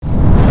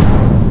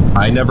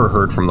I never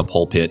heard from the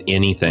pulpit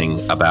anything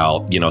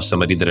about,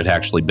 somebody that had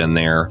actually been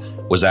there,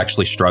 was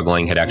actually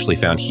struggling, had actually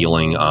found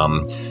healing.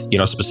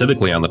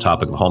 Specifically on the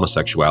topic of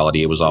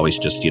homosexuality, it was always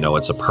just,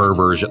 it's a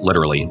perversion,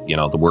 literally,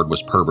 the word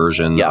was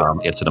perversion. Yeah.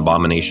 It's an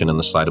abomination in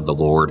the sight of the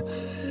Lord.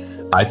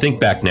 I think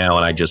back now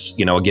and I just,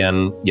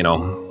 again,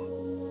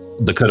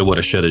 the coulda,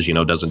 woulda,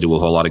 shouldas, doesn't do a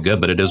whole lot of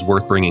good, but it is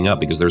worth bringing up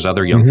because there's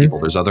other young people,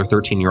 there's other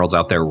 13-year-olds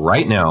out there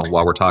right now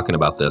while we're talking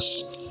about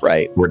this.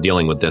 Right. We're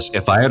dealing with this.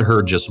 If I had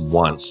heard just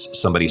once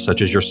somebody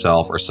such as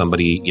yourself or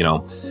somebody,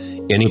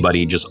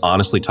 anybody just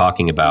honestly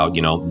talking about,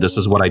 this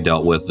is what I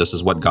dealt with, this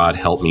is what God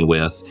helped me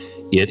with,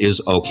 it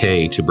is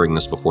okay to bring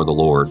this before the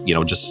Lord,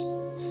 just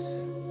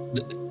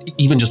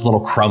even just little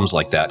crumbs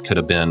like that could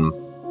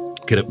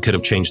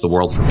have changed the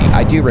world for me.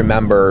 I do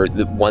remember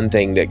the one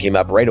thing that came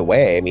up right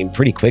away. I mean,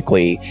 pretty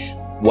quickly,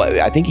 what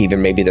I think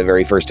even maybe the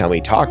very first time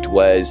we talked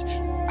was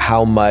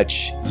how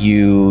much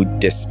you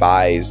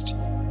despised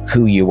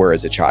who you were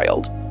as a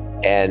child,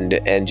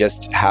 and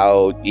just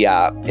how you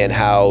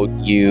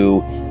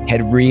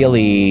had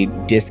really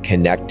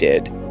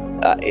disconnected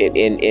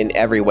in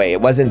every way.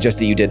 It wasn't just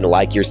that you didn't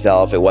like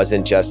yourself. It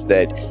wasn't just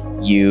that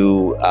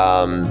you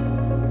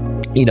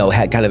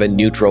had kind of a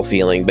neutral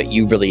feeling, but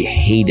you really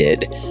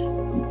hated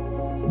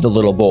the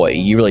little boy.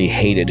 You really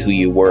hated who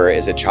you were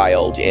as a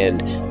child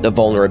and the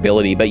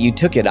vulnerability, but you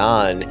took it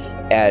on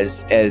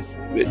as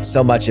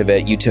so much of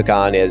it you took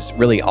on as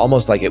really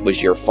almost like it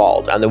was your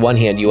fault. On the one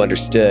hand, you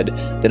understood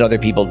that other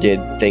people did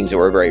things that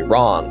were very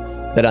wrong,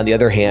 but on the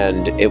other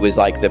hand, it was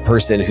like the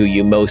person who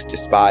you most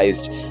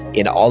despised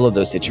in all of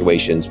those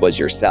situations was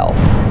yourself.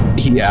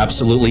 He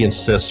absolutely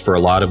insists for a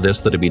lot of this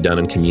that it be done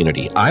in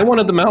community. I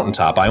wanted the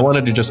mountaintop. I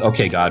wanted to just,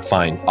 okay, God,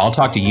 fine. I'll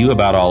talk to you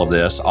about all of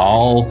this.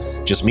 I'll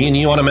just me and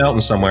you on a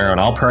mountain somewhere, and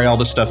I'll pray all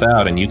this stuff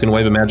out, and you can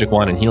wave a magic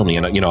wand and heal me.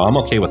 And, I'm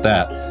okay with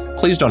that.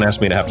 Please don't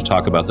ask me to have to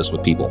talk about this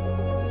with people.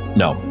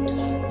 No.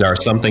 There are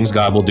some things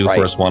God will do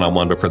for us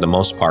one-on-one, but for the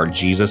most part,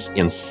 Jesus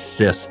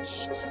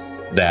insists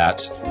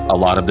that a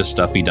lot of this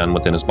stuff be done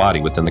within his body,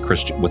 within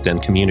the within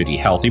community.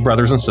 Healthy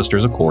brothers and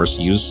sisters, of course,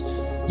 use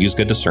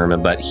good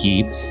discernment, but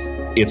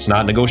it's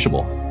not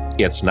negotiable.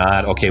 It's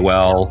not, okay,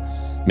 well,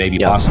 maybe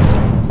possibly.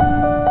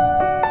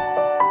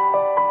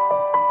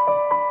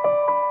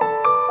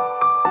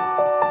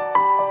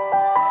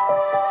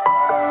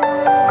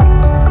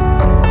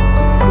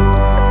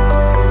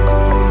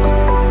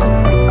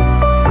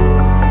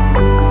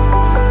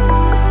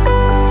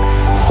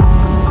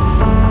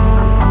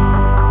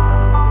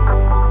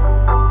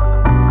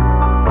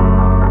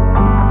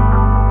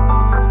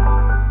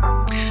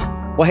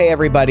 Well, hey,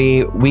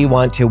 everybody, we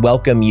want to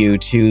welcome you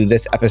to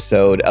this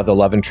episode of the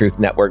Love and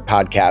Truth Network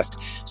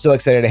podcast. So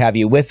excited to have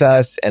you with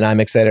us. And I'm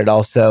excited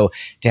also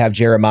to have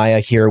Jeremiah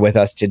here with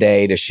us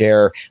today to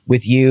share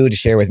with you, to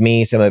share with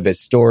me some of his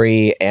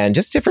story and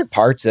just different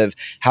parts of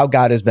how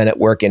God has been at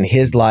work in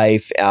his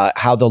life,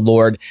 how the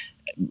Lord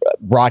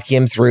brought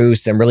him through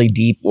some really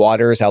deep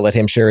waters. I'll let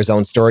him share his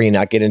own story and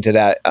not get into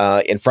that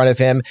in front of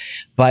him.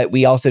 But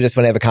we also just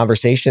want to have a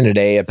conversation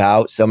today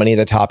about so many of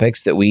the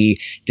topics that we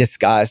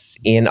discuss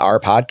in our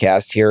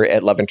podcast here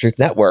at Love and Truth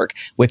Network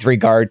with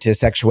regard to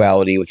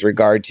sexuality, with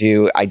regard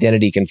to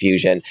identity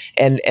confusion,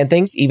 and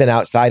things even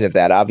outside of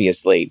that,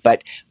 obviously.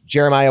 But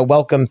Jeremiah,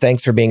 welcome.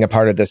 Thanks for being a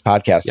part of this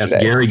podcast today.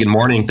 Yes, Garry, good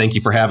morning. Thank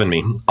you for having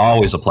me.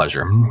 Always a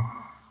pleasure.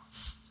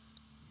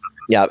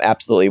 Yeah,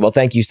 absolutely. Well,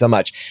 thank you so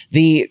much.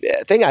 The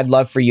thing I'd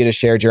love for you to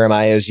share,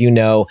 Jeremiah, is,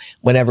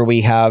 whenever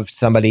we have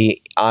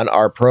somebody on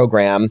our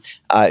program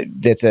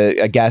that's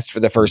a guest for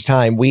the first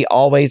time, we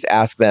always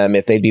ask them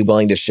if they'd be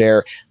willing to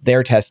share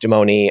their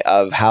testimony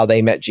of how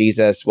they met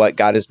Jesus, what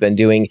God has been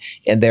doing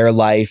in their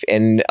life,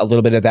 and a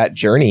little bit of that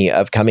journey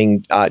of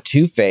coming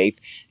to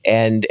faith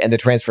and the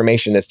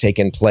transformation that's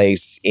taken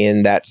place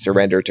in that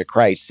surrender to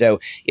Christ. So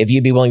if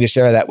you'd be willing to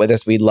share that with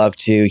us, we'd love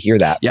to hear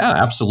that. Yeah,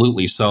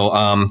 absolutely. So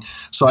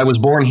I was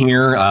born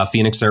here,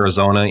 Phoenix,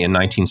 Arizona in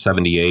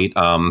 1978.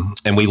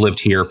 And we lived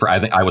here for, I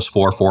think I was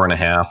four and a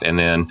half. And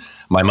then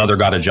my mother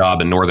got a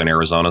job in northern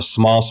Arizona,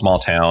 small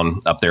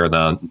town up there,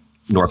 the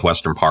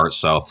northwestern part.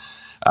 So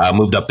I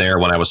moved up there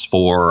when I was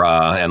 4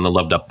 and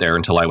lived up there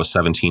until I was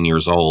 17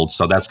 years old.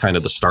 So that's kind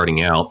of the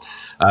starting out.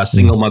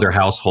 Single mother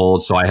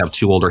household. So I have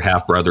 2 older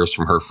half brothers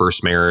from her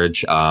first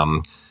marriage.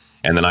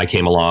 And then I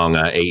came along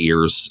 8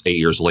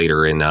 years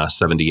later in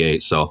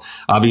 78. So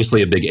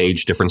obviously a big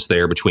age difference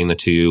there between the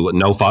two.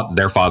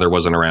 Their father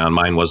wasn't around.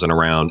 Mine wasn't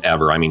around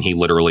ever. I mean, he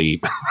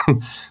literally,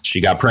 she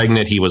got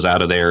pregnant. He was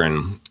out of there,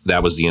 and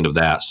that was the end of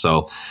that.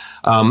 So,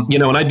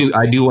 and I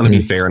do want to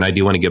be fair, and I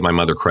do want to give my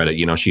mother credit.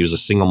 She was a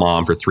single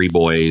mom for 3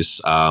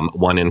 boys,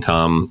 one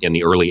income in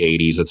the early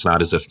 80s. It's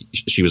not as if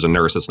she was a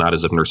nurse. It's not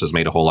as if nurses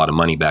made a whole lot of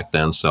money back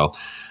then. So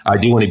I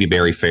do want to be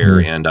very fair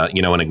and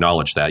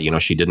acknowledge that,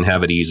 she didn't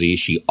have it easy.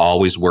 She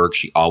always worked.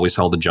 She always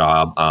held a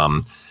job.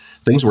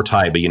 Things were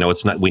tight, but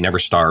it's not, we never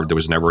starved. There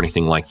was never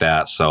anything like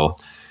that. So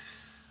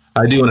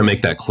I do want to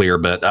make that clear,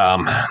 but,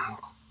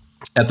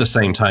 at the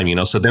same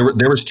time, so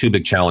there was 2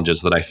 big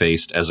challenges that I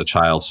faced as a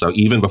child. So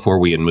even before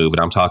we had moved,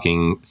 and I'm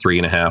talking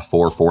 3.5,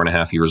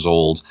 4.5 years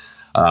old,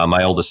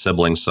 my oldest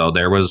sibling. So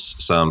there was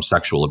some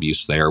sexual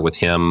abuse there with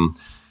him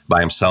by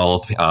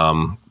himself.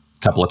 A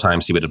couple of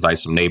times he would invite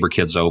some neighbor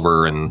kids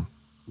over. And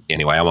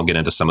anyway, I won't get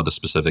into some of the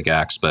specific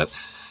acts, but,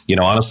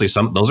 honestly,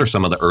 those are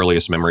some of the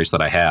earliest memories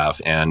that I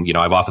have. And,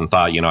 I've often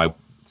thought,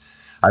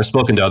 I've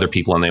spoken to other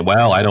people and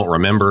I don't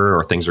remember,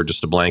 or things are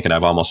just a blank. And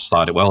I've almost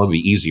thought it would be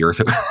easier if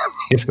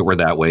it were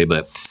that way.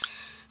 But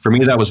for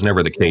me, that was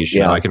never the case.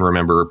 I can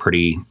remember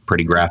pretty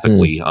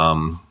graphically,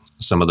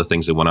 some of the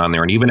things that went on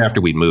there. And even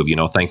after we'd moved,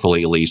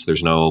 thankfully, at least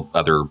there's no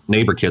other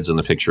neighbor kids in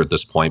the picture at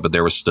this point, but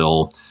there was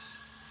still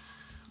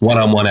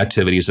one-on-one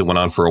activities that went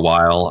on for a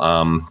while.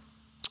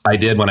 I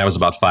did, when I was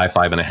about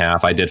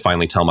 5.5, I did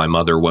finally tell my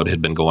mother what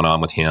had been going on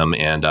with him.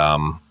 And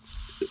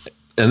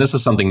this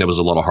is something that was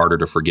a little harder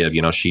to forgive.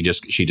 She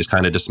just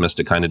kind of dismissed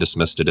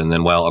it. And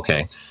then,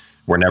 okay,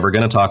 we're never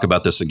going to talk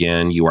about this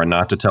again. You are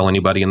not to tell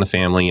anybody in the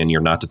family, and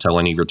you're not to tell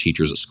any of your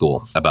teachers at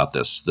school about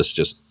this.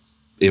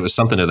 It was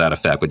something to that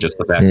effect, but just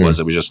the fact was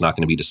it was just not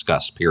going to be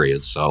discussed,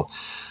 period. So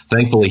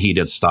thankfully he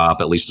did stop,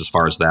 at least as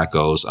far as that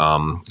goes.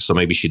 So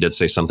maybe she did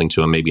say something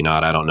to him, maybe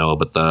not, I don't know.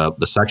 But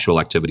the sexual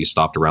activity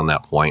stopped around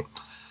that point.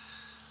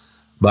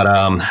 But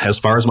as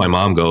far as my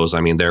mom goes,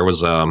 there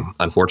was,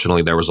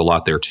 unfortunately, there was a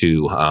lot there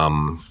too.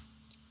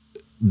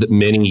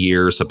 Many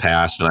years have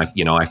passed,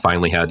 and I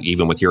finally had,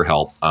 even with your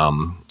help,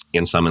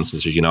 in some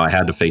instances, I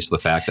had to face the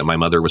fact that my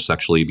mother was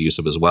sexually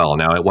abusive as well.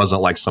 Now, it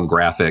wasn't like some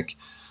graphic,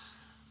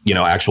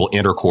 actual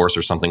intercourse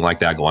or something like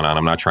that going on.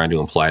 I'm not trying to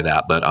imply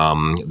that, but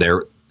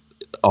there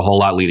a whole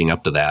lot leading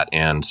up to that.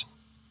 And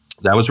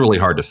that was really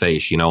hard to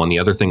face, and the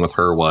other thing with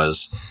her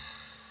was,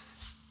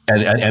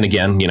 and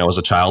again, as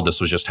a child,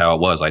 this was just how it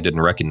was. I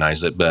didn't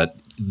recognize it, but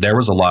there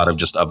was a lot of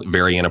just a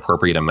very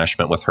inappropriate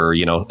enmeshment with her,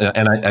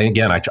 and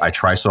I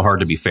try so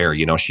hard to be fair.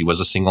 She was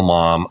a single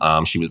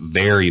mom. She was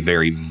very,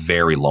 very,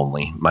 very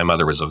lonely. My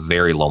mother was a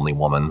very lonely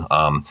woman.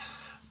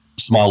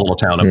 Small little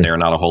town up there,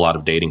 not a whole lot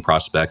of dating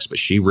prospects, but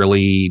she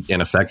really,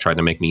 in effect, tried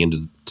to make me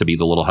to be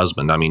the little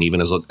husband.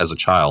 Even as a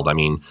child,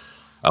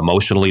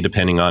 emotionally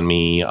depending on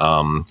me.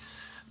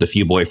 The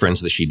few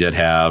boyfriends that she did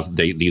have,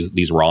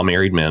 these were all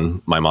married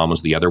men. My mom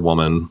was the other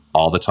woman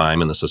all the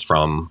time, and this is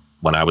from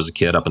when I was a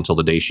kid up until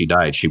the day she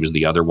died. She was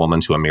the other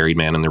woman to a married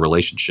man in the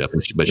relationship,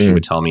 but she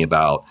would tell me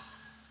about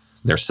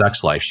their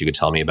sex life. She would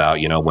tell me about,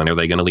 when are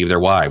they going to leave their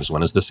wives?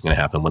 When is this going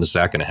to happen? When is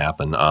that going to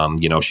happen?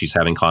 She's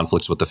having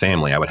conflicts with the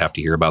family. I would have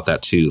to hear about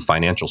that too.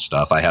 Financial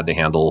stuff. I had to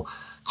handle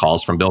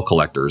calls from bill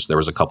collectors. There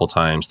was a couple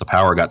times the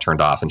power got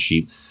turned off, and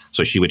she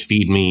would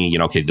feed me,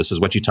 okay, this is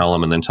what you tell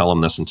them, and then tell them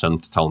this and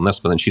tell them this.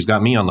 But then she's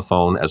got me on the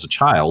phone as a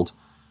child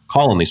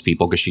calling these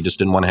people because she just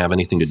didn't want to have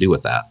anything to do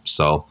with that.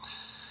 So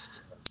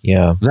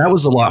yeah, that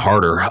was a lot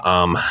harder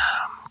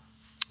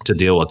to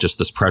deal with, just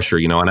this pressure,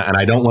 and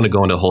I don't want to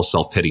go into a whole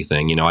self-pity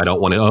thing. I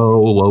don't want to,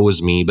 woe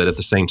is me. But at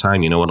the same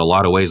time, in a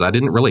lot of ways, I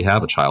didn't really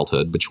have a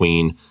childhood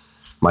between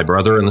my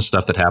brother and the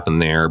stuff that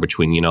happened there,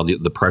 between,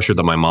 the pressure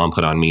that my mom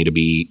put on me to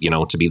be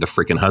the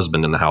freaking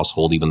husband in the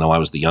household, even though I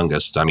was the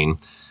youngest. And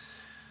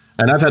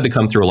I've had to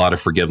come through a lot of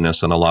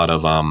forgiveness and a lot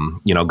of,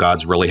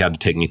 God's really had to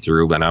take me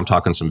through. And I'm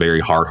talking some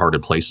very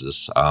hard-hearted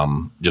places,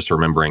 just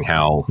remembering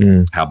how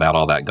bad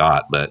all that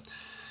got. But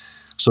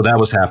so that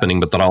was happening.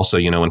 But then also,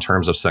 in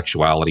terms of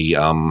sexuality,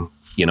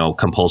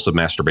 compulsive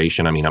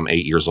masturbation. I'm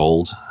 8 years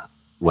old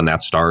when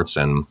that starts.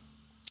 And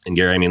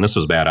Gary, this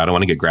was bad. I don't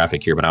want to get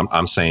graphic here, but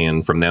I'm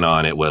saying from then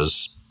on, it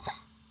was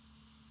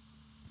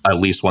at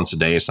least once a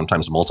day,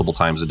 sometimes multiple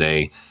times a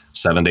day,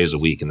 7 days a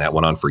week. And that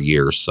went on for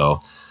years. So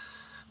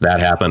that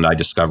happened. I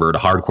discovered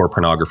hardcore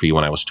pornography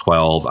when I was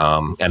 12.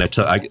 And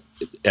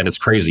it's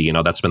crazy,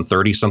 that's been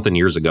 30 something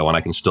years ago. And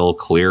I can still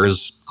clear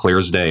as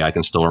day. I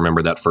can still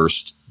remember that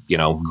first,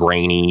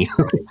 grainy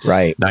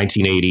right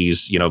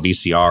 1980s,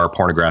 VCR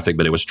pornographic,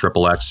 but it was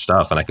XXX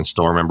stuff. And I can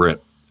still remember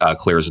it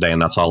clear as day.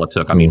 And that's all it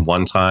took.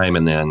 One time,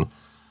 and then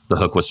the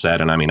hook was set.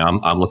 And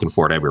I'm looking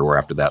for it everywhere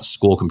after that.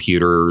 School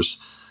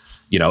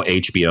computers,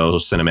 HBO,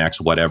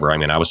 Cinemax, whatever.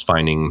 I was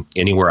finding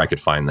anywhere I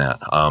could find that.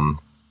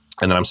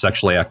 And then I'm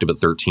sexually active at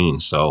 13.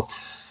 So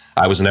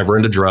I was never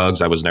into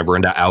drugs. I was never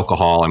into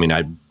alcohol.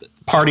 I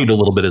partied a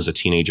little bit as a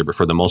teenager, but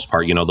for the most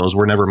part, those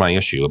were never my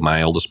issue.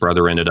 My oldest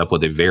brother ended up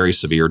with a very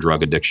severe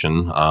drug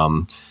addiction.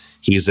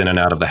 He's in and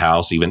out of the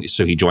house,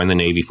 so he joined the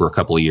Navy for a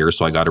couple of years.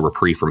 So I got a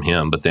reprieve from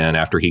him. But then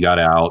after he got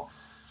out,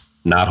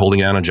 not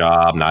holding down a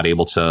job, not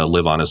able to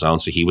live on his own.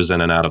 So he was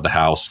in and out of the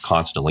house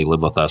constantly,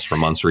 lived with us for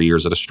months or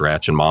years at a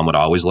stretch. And mom would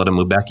always let him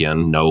move back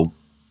in.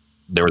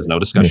 There was no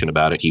discussion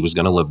about it. He was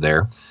going to live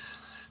there.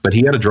 But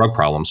he had a drug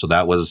problem. So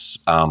that was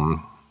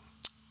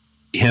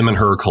him and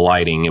her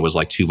colliding. It was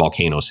like two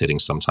volcanoes hitting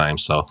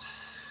sometimes. So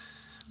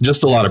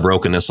just a lot of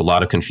brokenness, a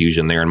lot of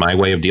confusion there. And my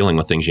way of dealing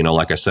with things,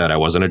 like I said, I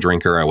wasn't a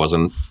drinker. I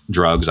wasn't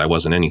drugs. I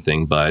wasn't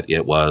anything, but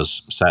it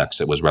was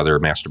sex. It was rather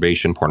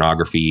masturbation,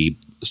 pornography,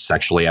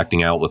 sexually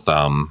acting out with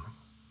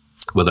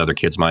other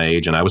kids my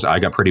age. And I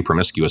got pretty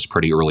promiscuous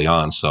pretty early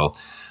on. So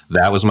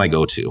that was my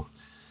go-to.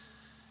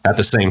 At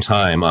the same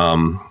time,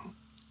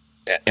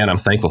 and I'm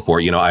thankful for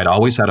it. I'd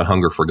always had a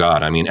hunger for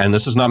God. I mean, and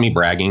this is not me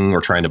bragging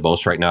or trying to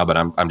boast right now, but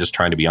I'm just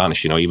trying to be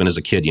honest. Even as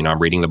a kid, I'm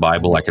reading the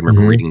Bible. I can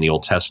remember reading the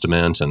Old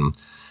Testament and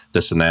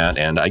this and that.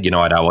 And I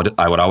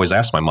would always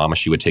ask my mom if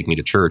she would take me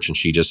to church, and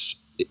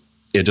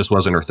it just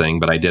wasn't her thing.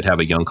 But I did have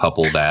a young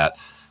couple that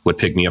would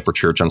pick me up for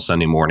church on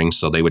Sunday mornings.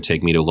 So they would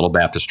take me to a little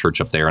Baptist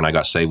church up there, and I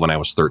got saved when I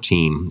was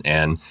 13.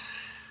 And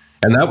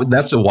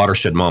that's a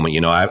watershed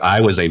moment.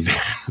 I was a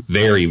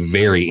very,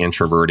 very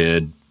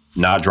introverted,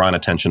 not drawing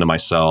attention to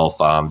myself,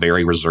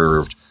 very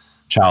reserved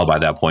child by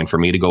that point. For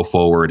me to go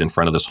forward in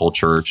front of this whole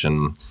church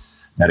and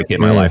dedicate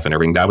my life and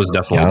everything, that was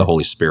definitely the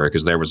Holy Spirit,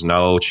 because there was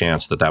no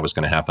chance that was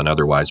going to happen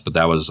otherwise. But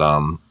that was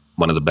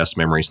one of the best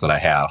memories that I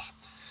have.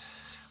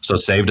 So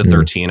saved at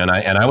 13, and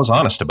I was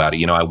honest about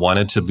it. I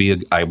wanted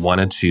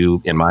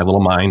to, in my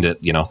little mind at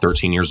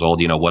 13 years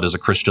old, what does a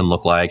Christian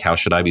look like? How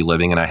should I be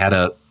living? And I had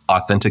a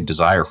authentic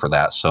desire for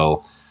that.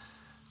 So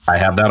I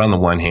have that on the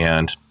one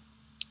hand.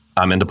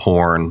 I'm into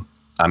porn.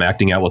 I'm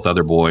acting out with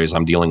other boys.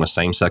 I'm dealing with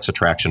same-sex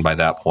attraction by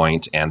that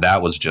point. And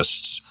that was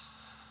just,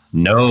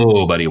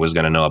 nobody was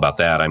going to know about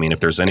that. I mean,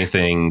 if there's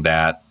anything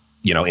that,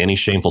 any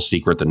shameful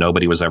secret that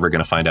nobody was ever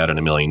going to find out in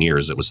a million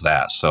years, it was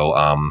that. So,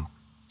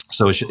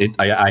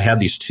 I had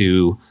these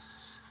two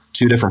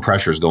different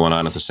pressures going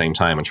on at the same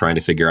time and trying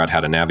to figure out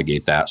how to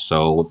navigate that.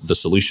 So the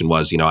solution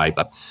was,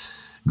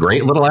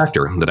 great little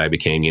actor that I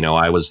became.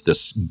 I was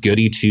this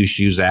goody two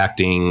shoes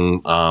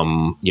acting,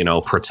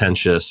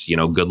 pretentious,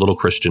 good little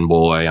Christian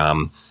boy,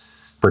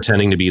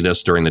 pretending to be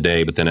this during the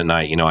day. But then at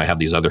night, I have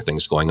these other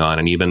things going on.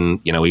 And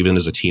even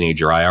as a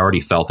teenager, I already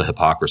felt the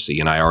hypocrisy,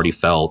 and I already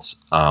felt,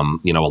 a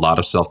lot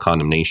of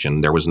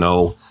self-condemnation. There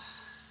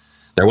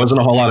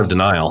wasn't a whole lot of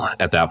denial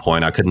at that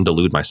point. I couldn't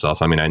delude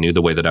myself. I mean, I knew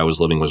the way that I was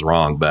living was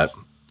wrong, but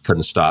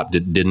couldn't stop.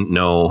 Didn't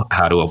know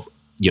how to,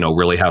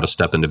 really how to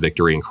step into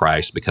victory in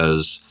Christ,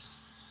 because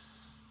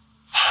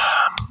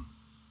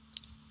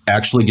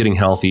actually getting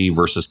healthy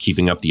versus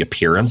keeping up the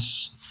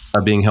appearance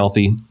of being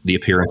healthy, the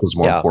appearance was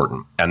more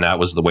important. And that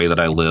was the way that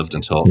I lived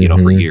until,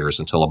 for years,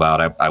 until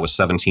about, I was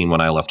 17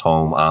 when I left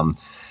home.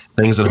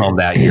 Things at home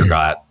that year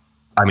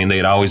they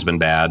had always been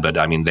bad, but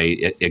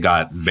it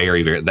got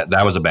very, very,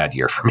 that was a bad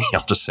year for me.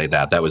 I'll just say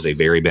that was a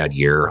very bad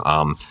year.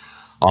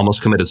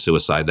 Almost committed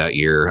suicide that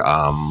year.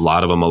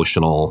 Lot of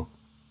emotional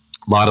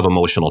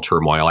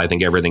turmoil. I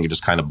think everything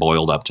just kind of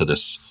boiled up to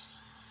this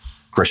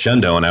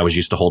crescendo, and I was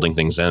used to holding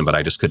things in, but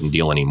I just couldn't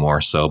deal anymore.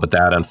 So, but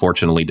that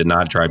unfortunately did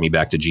not drive me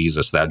back to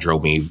Jesus. That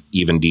drove me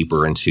even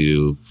deeper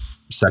into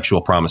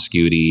sexual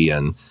promiscuity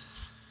and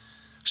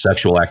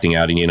sexual acting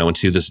out. And,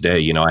 to this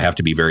day, I have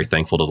to be very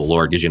thankful to the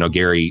Lord, because,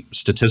 Garry,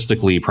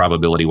 statistically,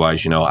 probability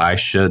wise, I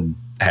should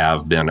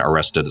have been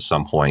arrested at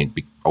some point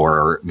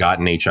or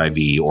gotten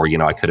HIV, or,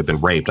 I could have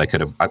been raped. I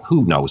could have,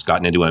 who knows,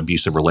 gotten into an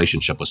abusive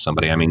relationship with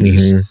somebody. I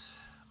mean,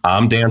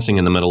 I'm dancing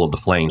in the middle of the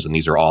flames, and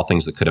these are all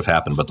things that could have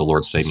happened, but the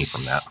Lord saved me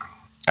from that.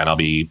 And I'll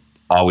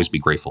always be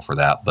grateful for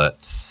that.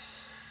 But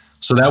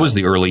so that was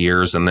the early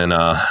years. And then,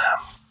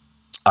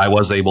 I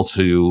was able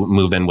to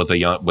move in with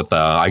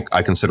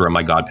I consider them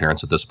my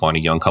godparents at this point,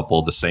 a young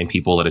couple, the same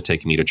people that had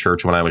taken me to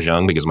church when I was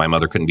young, because my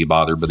mother couldn't be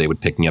bothered, but they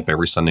would pick me up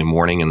every Sunday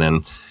morning. And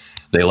then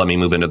they let me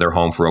move into their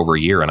home for over a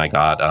year. And I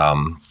got,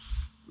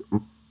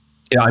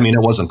 it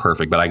wasn't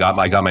perfect, but I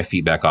got my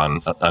feet back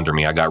under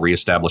me. I got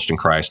reestablished in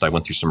Christ. I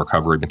went through some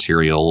recovery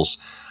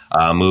materials,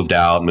 moved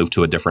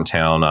to a different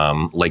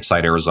town,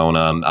 Lakeside,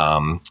 Arizona,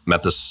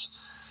 met this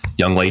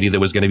young lady that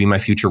was going to be my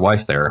future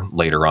wife there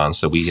later on.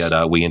 So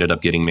we ended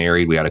up getting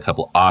married. We had a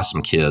couple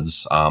awesome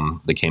kids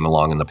that came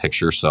along in the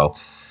picture. So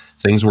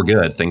things were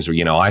good.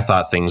 I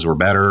thought things were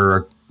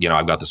better.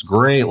 I've got this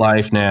great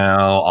life now.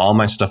 All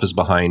my stuff is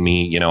behind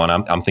me, and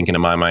I'm thinking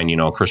in my mind,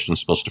 a Christian's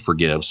supposed to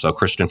forgive. So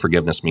Christian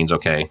forgiveness means,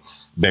 okay,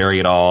 bury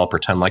it all,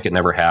 pretend like it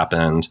never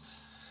happened,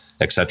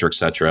 et cetera, et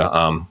cetera.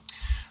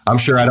 I'm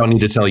sure I don't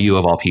need to tell you,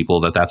 of all people,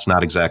 that that's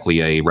not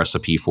exactly a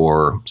recipe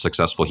for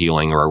successful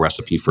healing or a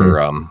recipe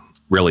for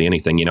really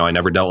anything. I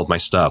never dealt with my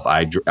stuff.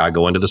 I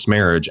go into this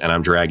marriage and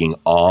I'm dragging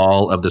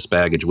all of this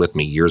baggage with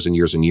me, years and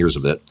years and years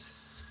of it.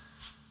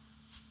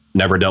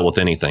 Never dealt with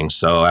anything.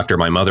 So after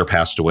my mother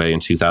passed away in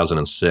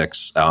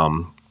 2006,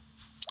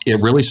 it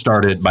really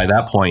started by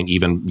that point,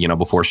 even,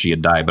 before she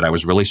had died, but I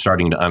was really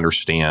starting to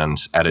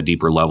understand at a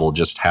deeper level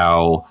just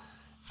how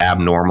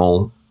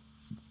abnormal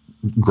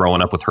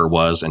growing up with her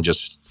was. And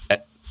just,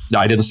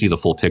 I didn't see the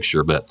full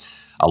picture, but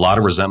a lot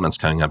of resentments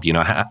coming up.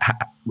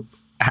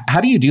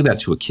 How do you do that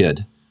to a kid?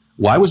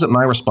 Why was it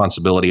my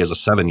responsibility as a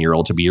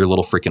 7-year-old to be your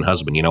little freaking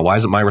husband? Why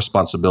is it my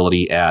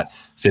responsibility at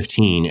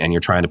 15 and you're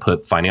trying to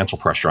put financial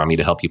pressure on me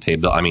to help you pay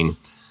bill?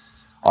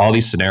 All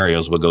these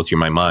scenarios would go through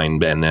my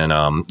mind. And then,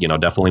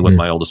 definitely with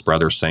my oldest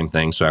brother, same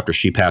thing. So after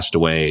she passed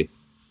away,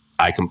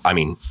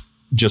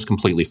 just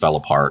completely fell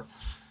apart.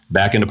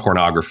 Back into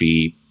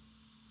pornography,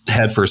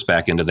 head first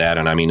back into that.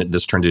 And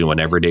this turned into an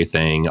everyday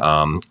thing.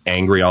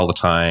 Angry all the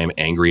time,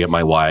 angry at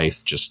my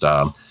wife, just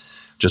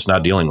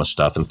not dealing with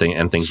stuff, and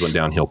things went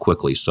downhill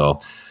quickly. So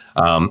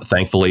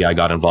thankfully, I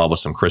got involved with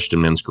some Christian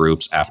men's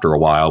groups after a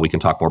while. We can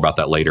talk more about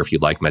that later if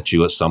you'd like. Met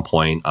you at some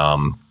point.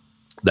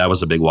 that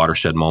was a big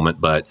watershed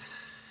moment. But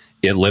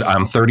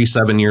I'm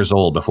 37 years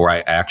old before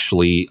I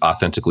actually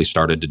authentically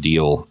started to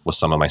deal with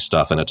some of my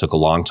stuff. And it took a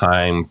long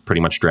time,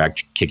 pretty much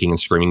dragged kicking and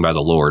screaming by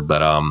the Lord.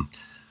 But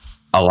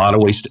a lot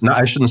of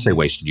I shouldn't say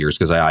wasted years,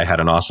 because I had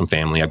an awesome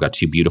family. I've got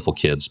 2 beautiful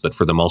kids. But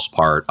for the most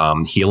part,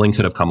 healing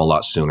could have come a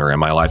lot sooner. And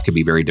my life could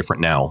be very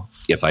different now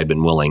if I'd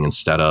been willing,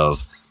 instead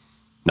of,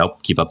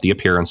 nope, keep up the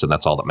appearance and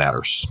that's all that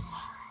matters.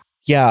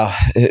 Yeah.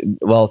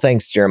 Well,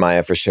 thanks,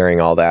 Jeremiah, for sharing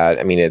all that.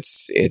 I mean,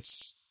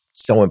 it's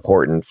so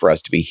important for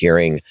us to be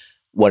hearing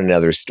one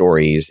another's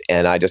stories.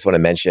 And I just want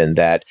to mention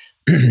that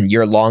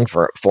your long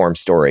form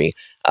story,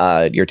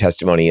 your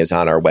testimony is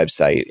on our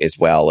website as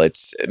well.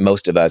 It's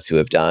most of us who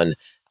have done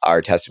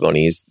our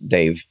testimonies,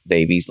 they've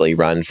easily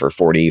run for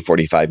 40,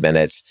 45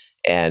 minutes.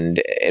 And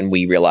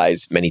we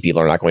realize many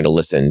people are not going to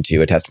listen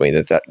to a testimony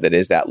that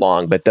is that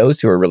long, but those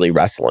who are really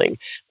wrestling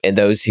and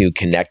those who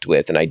connect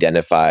with and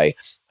identify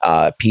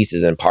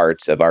pieces and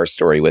parts of our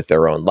story with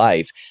their own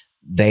life,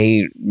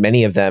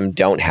 many of them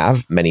don't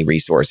have many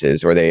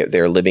resources, or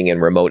they're living in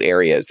remote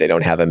areas. They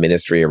don't have a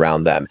ministry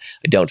around them,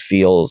 don't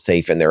feel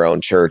safe in their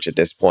own church at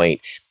this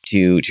point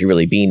to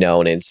really be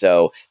known. And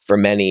so for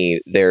many,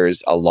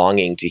 there's a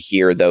longing to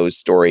hear those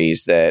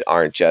stories that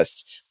aren't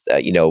just,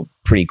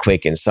 pretty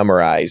quick and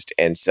summarized.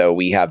 And so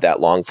we have that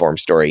long form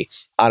story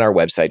on our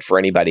website for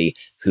anybody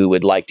who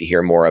would like to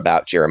hear more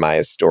about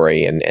Jeremiah's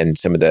story and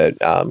some of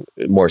the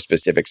more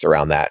specifics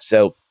around that.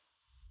 So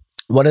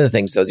one of the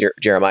things, though,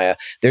 Jeremiah,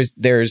 there's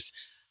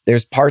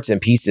parts and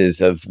pieces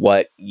of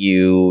what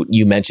you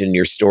mentioned in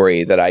your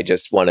story that I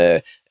just want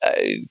to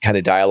kind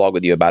of dialogue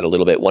with you about a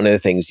little bit. One of the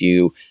things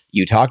you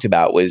talked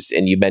about was,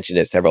 and you mentioned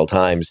it several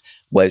times,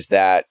 was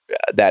that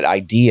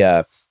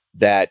idea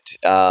that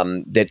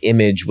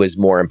image was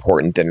more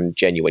important than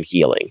genuine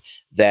healing.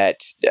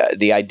 That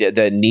the idea,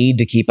 the need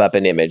to keep up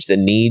an image, the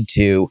need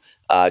to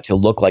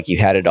look like you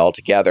had it all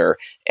together.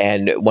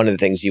 And one of the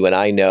things you and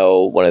I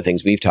know, one of the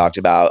things we've talked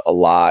about a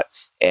lot,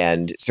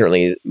 and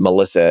certainly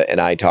Melissa and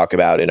I talk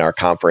about in our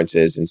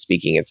conferences and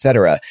speaking, et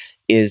cetera,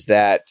 is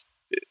that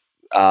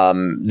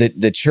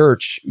the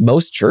church,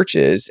 most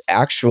churches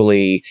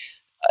actually,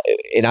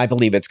 and I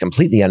believe it's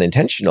completely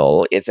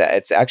unintentional,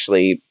 it's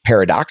actually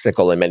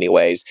paradoxical in many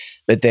ways,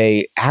 but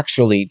they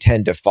actually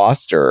tend to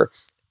foster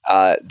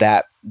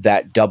that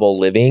double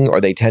living,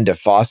 or they tend to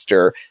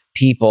foster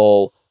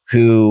people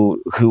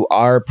who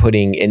are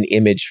putting an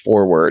image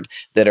forward,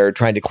 that are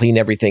trying to clean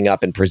everything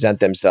up and present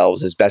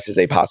themselves as best as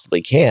they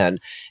possibly can.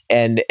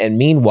 And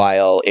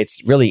meanwhile,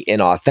 it's really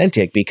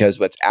inauthentic, because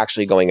what's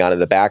actually going on in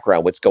the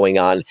background, what's going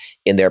on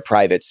in their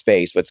private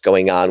space, what's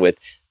going on with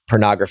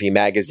pornography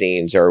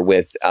magazines, or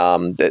with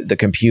the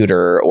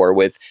computer, or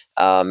with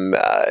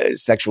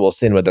sexual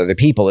sin with other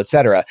people, et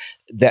cetera,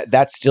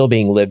 that's still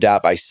being lived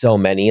out by so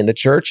many in the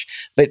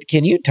church. But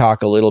can you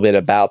talk a little bit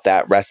about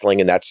that wrestling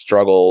and that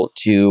struggle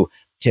to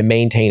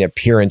maintain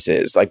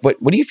appearances? Like, what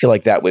do you feel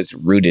like that was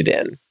rooted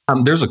in?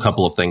 There's a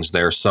couple of things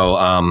there. So,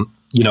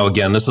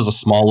 again, this is a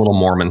small little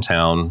Mormon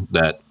town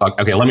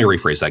okay, let me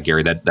rephrase that,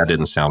 Gary. That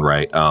didn't sound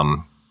right.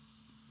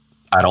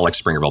 I don't like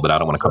Springerville, but I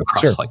don't want to come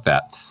across like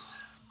that.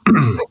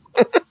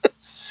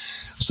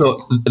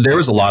 So there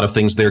was a lot of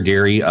things there,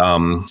 Gary.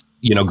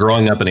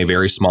 Growing up in a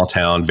very small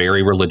town,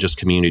 very religious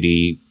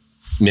community,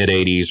 mid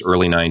 80s,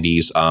 early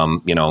 90s,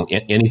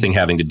 anything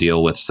having to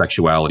deal with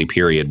sexuality,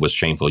 period, was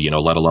shameful,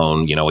 let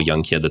alone, a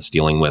young kid that's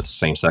dealing with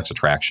same-sex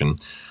attraction.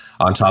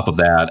 On top of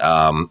that,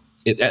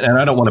 and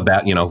I don't want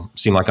to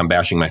seem like I'm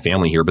bashing my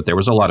family here, but there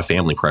was a lot of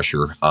family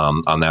pressure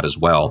on that as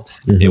well.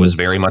 Mm-hmm. It was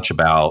very much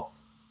about,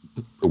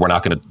 we're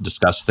not going to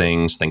discuss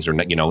things are,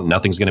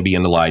 nothing's going to be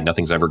in the light.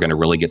 Nothing's ever going to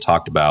really get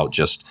talked about.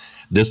 Just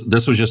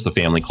this was just the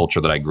family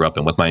culture that I grew up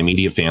in with my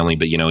immediate family.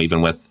 But,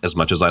 even with, as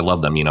much as I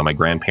love them, my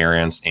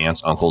grandparents,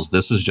 aunts, uncles,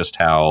 this is just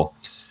how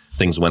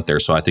things went there.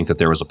 So I think that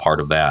there was a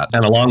part of that.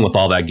 And along with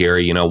all that,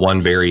 Gary,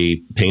 one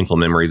very painful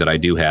memory that I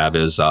do have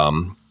is,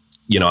 I'm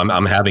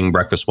having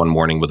breakfast one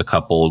morning with a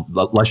couple,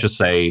 let's just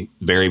say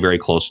very, very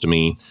close to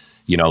me.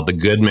 The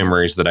good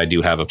memories that I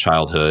do have of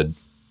childhood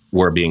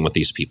were being with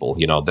these people.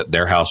 That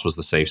their house was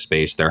the safe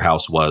space. Their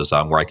house was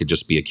where I could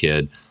just be a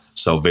kid.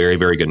 So very,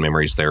 very good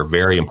memories there.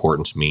 Very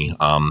important to me.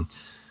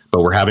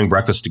 But we're having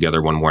breakfast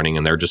together one morning,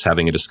 and they're just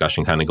having a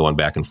discussion, kind of going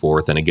back and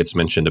forth. And it gets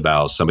mentioned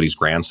about somebody's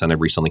grandson had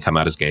recently come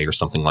out as gay or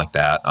something like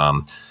that.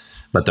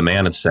 But the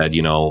man had said,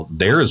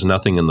 there is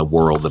nothing in the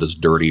world that is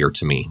dirtier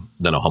to me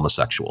than a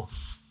homosexual.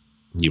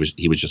 He was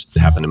just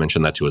happened to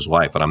mention that to his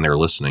wife, but I'm there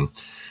listening.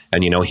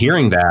 And,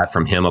 hearing that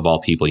from him, of all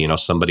people,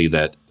 somebody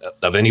that,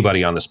 of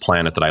anybody on this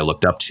planet that I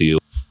looked up to,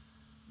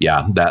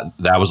 yeah,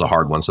 that was a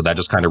hard one. So that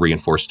just kind of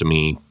reinforced to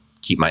me,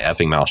 keep my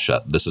effing mouth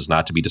shut. This is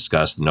not to be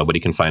discussed. Nobody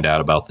can find out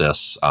about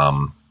this.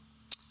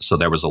 So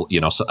there was,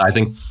 so I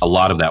think a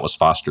lot of that was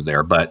fostered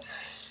there. But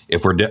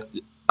if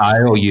I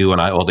owe you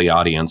and I owe the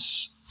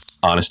audience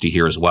honesty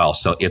here as well.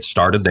 So it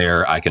started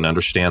there. I can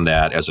understand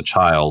that as a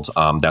child.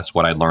 That's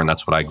what I learned.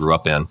 That's what I grew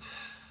up in.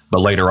 But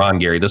later on,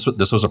 Gary, this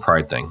was a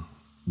pride thing.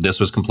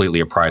 This was completely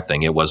a pride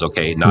thing. It was,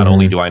 okay, not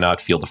only do I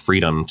not feel the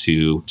freedom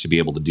to be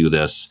able to do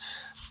this,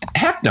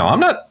 heck no, I'm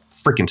not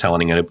freaking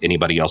telling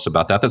anybody else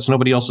about that. That's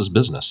nobody else's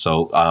business.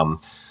 So,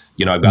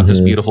 I've got this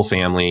beautiful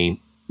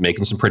family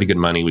making some pretty good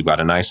money. We've got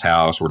a nice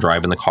house. We're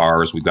driving the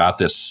cars. We've got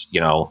this,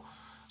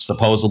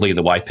 supposedly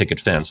the white picket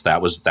fence.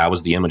 That was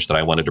the image that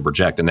I wanted to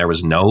project. And there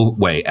was no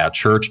way at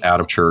church, out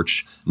of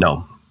church.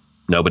 No,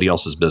 nobody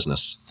else's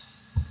business.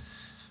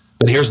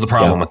 But here's the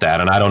problem with that.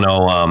 And I don't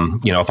know,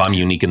 if I'm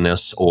unique in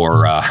this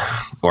or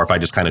if I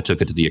just kind of took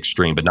it to the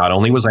extreme. But not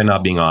only was I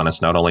not being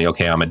honest, not only,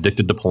 I'm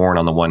addicted to porn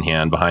on the one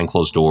hand, behind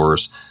closed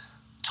doors,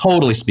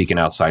 totally speaking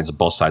outside of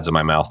both sides of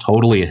my mouth,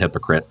 totally a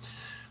hypocrite.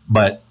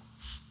 But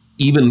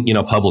even,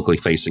 publicly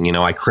facing,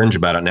 I cringe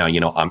about it now.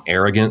 I'm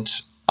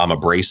arrogant. I'm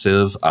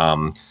abrasive.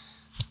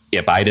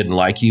 If I didn't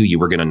like you, you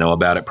were going to know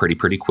about it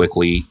pretty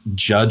quickly.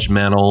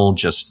 Judgmental,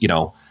 just,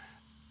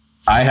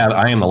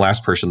 I am the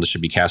last person that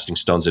should be casting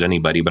stones at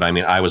anybody, but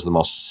I was the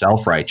most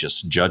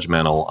self-righteous,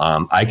 judgmental.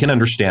 I can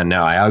understand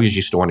now. I always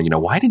used to wonder,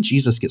 why did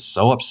Jesus get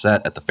so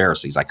upset at the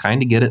Pharisees? I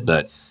kind of get it,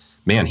 but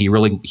man, he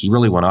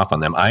really went off on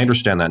them. I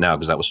understand that now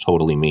because that was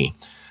totally me.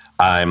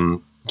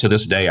 To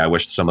this day, I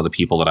wish some of the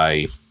people that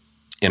I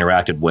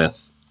interacted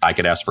with, I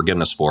could ask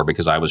forgiveness for,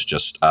 because I was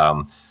just,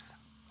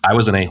 I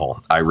was an a-hole.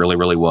 I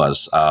really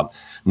was.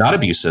 Not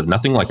abusive,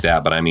 nothing like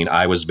that. But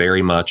I was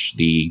very much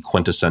the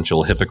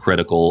quintessential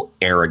hypocritical,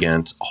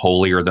 arrogant,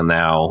 holier than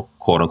thou,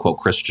 quote unquote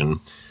Christian.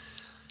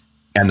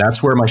 And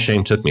that's where my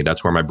shame took me.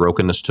 That's where my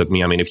brokenness took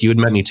me. If you had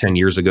met me 10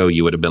 years ago,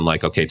 you would have been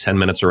like, okay, 10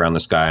 minutes around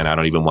this guy, and I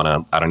don't even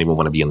want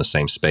to be in the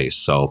same space.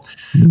 So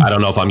I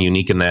don't know if I'm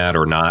unique in that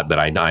or not, but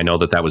I know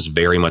that was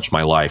very much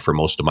my life for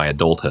most of my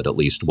adulthood, at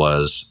least,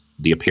 was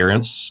the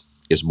appearance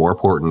is more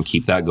important.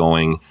 Keep that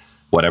going.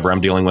 Whatever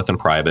I'm dealing with in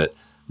private,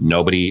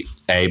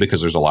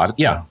 because there's a lot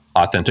of,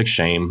 authentic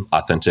shame,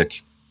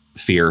 authentic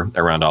fear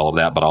around all of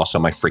that, but also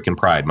my freaking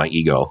pride, my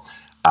ego.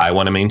 I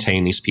want to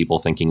maintain these people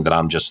thinking that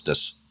I'm just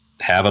this,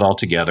 have it all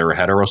together,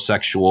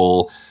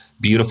 heterosexual,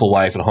 beautiful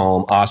wife at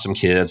home, awesome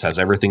kids, has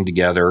everything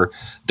together,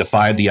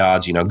 defied the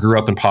odds, grew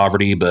up in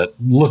poverty, but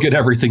look at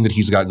everything that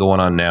he's got going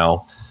on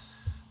now.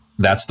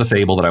 That's the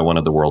fable that I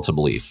wanted the world to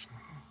believe.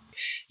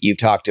 You've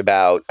talked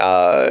about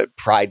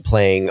pride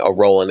playing a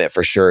role in it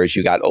for sure as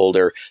you got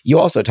older. You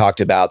also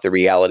talked about the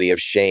reality of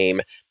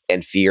shame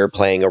and fear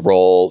playing a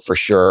role for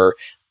sure.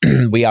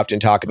 We often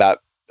talk about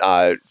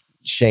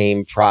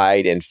shame,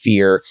 pride, and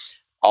fear,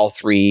 all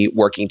three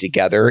working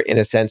together in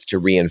a sense to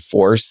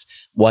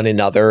reinforce one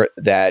another,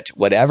 that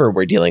whatever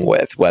we're dealing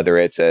with, whether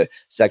it's a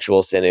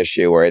sexual sin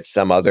issue or it's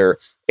some other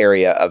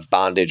area of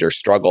bondage or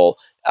struggle,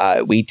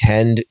 we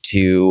tend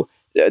to,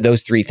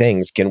 those three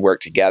things can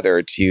work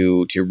together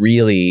to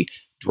really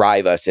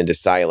drive us into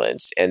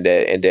silence and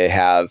to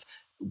have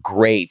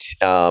great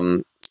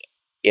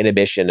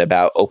inhibition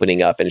about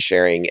opening up and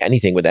sharing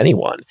anything with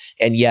anyone.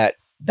 And yet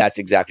that's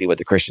exactly what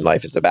the Christian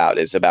life is about.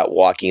 It's about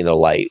walking in the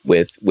light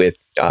with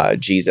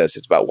Jesus.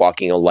 It's about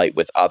walking in the light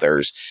with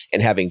others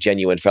and having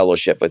genuine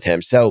fellowship with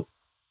him. So,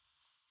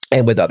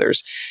 and with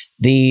others.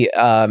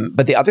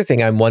 But the other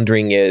thing I'm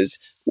wondering is,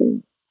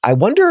 I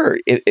wonder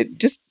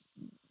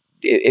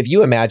if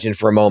you imagine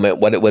for a moment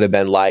what it would have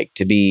been like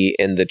to be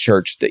in the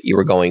church that you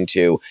were going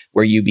to,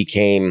 where you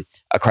became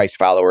a Christ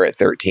follower at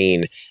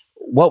 13,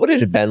 what would it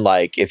have been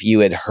like if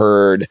you had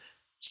heard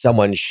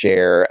someone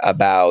share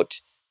about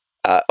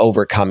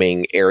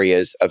overcoming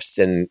areas of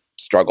sin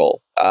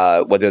struggle,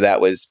 whether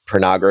that was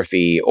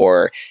pornography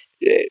or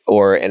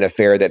an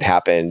affair that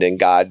happened and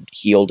God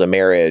healed a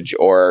marriage,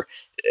 or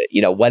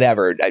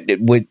whatever.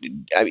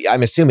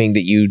 I'm assuming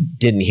that you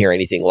didn't hear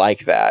anything like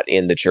that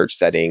in the church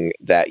setting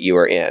that you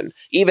were in,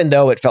 even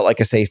though it felt like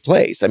a safe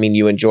place.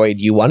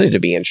 You wanted to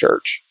be in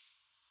church.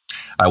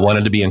 I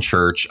wanted to be in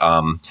church.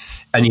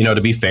 And,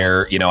 to be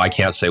fair, I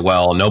can't say,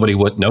 well, nobody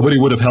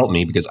would have helped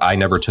me, because I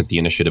never took the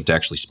initiative to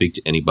actually speak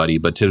to anybody.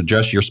 But to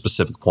address your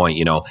specific point,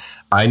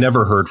 I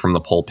never heard from the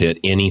pulpit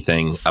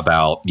anything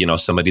about,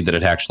 somebody that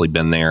had actually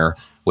been there,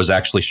 was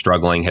actually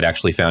struggling, had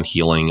actually found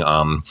healing.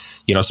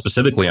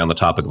 Specifically on the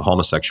topic of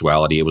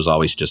homosexuality, it was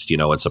always just,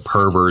 it's a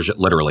perversion,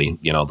 literally,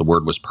 the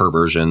word was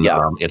perversion.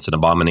 Yeah. It's an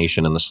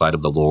abomination in the sight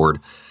of the Lord.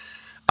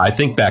 I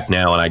think back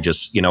now and I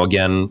just,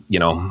 again,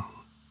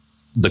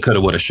 the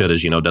coulda, woulda,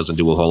 shouldas, doesn't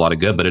do a whole lot of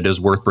good, but it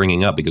is worth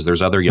bringing up because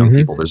there's other young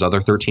people, there's other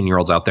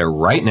 13-year-olds out there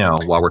right now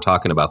while we're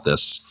talking about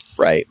this,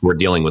 right? We're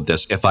dealing with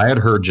this. If I had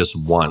heard just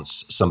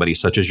once somebody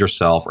such as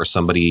yourself or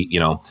somebody,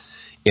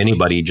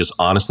 anybody just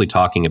honestly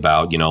talking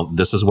about,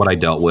 this is what I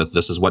dealt with,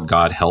 this is what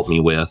God helped me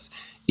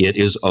with, it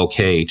is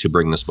okay to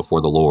bring this before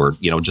the Lord,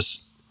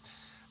 just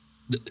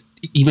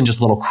even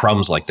just little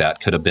crumbs like that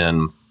could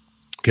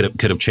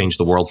have changed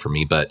the world for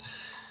me, but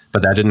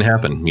that didn't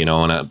happen,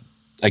 and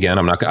again,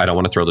 I don't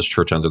want to throw this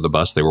church under the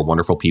bus. They were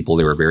wonderful people.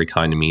 They were very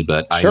kind to me,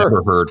 but Sure. I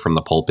never heard from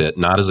the pulpit,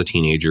 not as a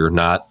teenager,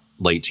 not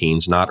late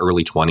teens, not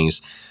early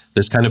 20s.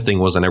 This kind of thing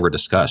wasn't ever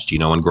discussed,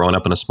 and growing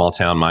up in a small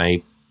town,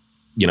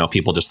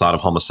 people just thought of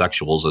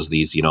homosexuals as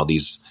these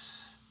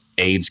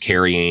AIDS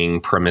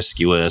carrying,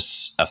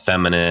 promiscuous,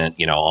 effeminate,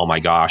 oh my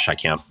gosh, I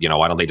can't,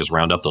 why don't they just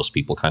round up those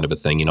people kind of a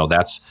thing?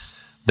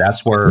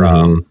 That's where,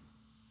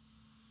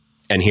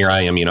 and here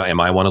I am,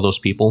 am I one of those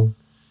people?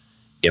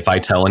 If I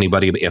tell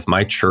anybody, if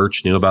my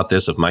church knew about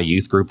this, if my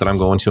youth group that I'm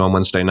going to on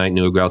Wednesday night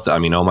knew about that, I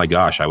mean, oh my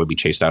gosh, I would be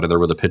chased out of there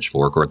with a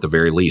pitchfork, or at the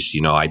very least,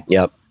 I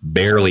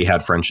barely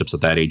had friendships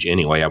at that age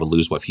anyway. I would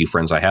lose what few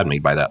friends I had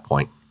made by that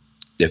point,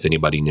 if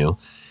anybody knew.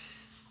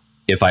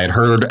 If I had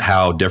heard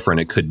how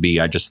different it could be,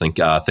 I just think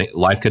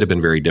life could have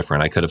been very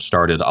different. I could have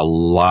started a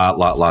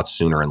lot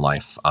sooner in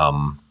life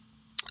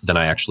than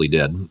I actually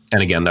did.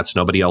 And again, that's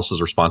nobody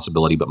else's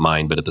responsibility but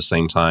mine. But at the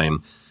same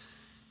time,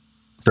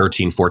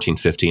 13, 14,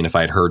 15, if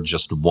I had heard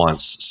just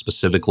once,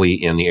 specifically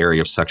in the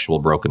area of sexual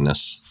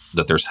brokenness,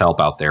 that there's help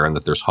out there and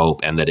that there's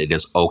hope and that it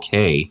is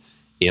okay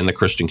in the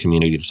Christian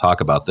community to talk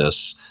about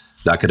this,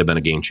 that could have been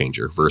a game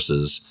changer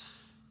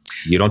versus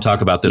you don't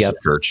talk about this at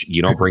church.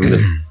 You don't bring the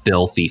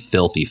filthy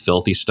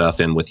stuff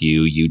in with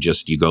you.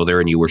 You go there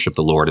and you worship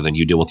the Lord and then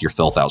you deal with your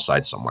filth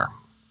outside somewhere.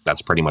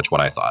 That's pretty much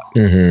what I thought.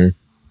 Mm-hmm.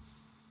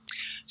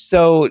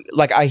 So,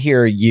 like, I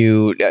hear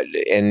you,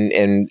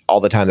 and all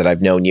the time that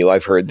I've known you,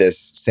 I've heard this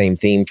same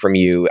theme from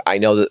you. I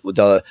know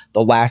that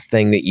the last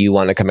thing that you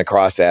want to come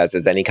across as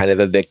is any kind of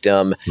a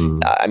victim.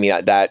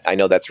 I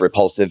know that's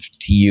repulsive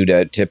to you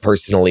to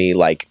personally,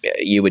 like,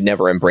 you would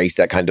never embrace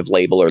that kind of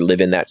label or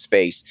live in that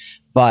space.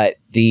 But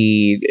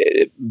you,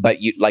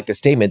 like the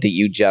statement that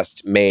you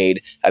just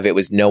made of it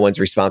was no one's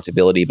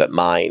responsibility but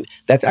mine,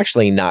 that's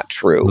actually not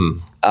true.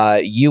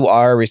 You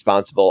are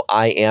responsible.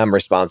 I am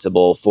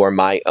responsible for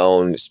my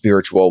own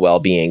spiritual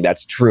well-being.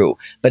 That's true.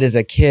 But as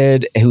a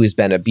kid who's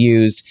been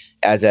abused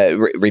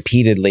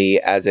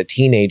repeatedly as a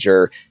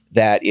teenager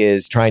that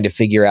is trying to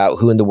figure out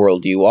who in the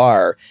world you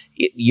are,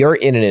 you're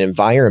in an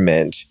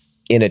environment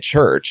in a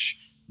church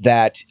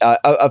that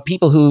of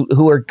people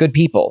who are good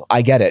people.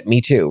 I get it.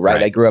 Me too.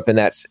 Right. I grew up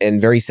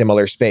in very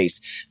similar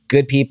space.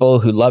 Good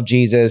people who love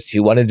Jesus,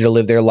 who wanted to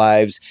live their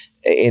lives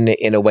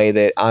in a way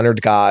that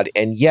honored God.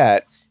 And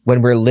yet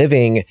when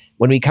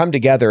we come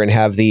together and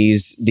have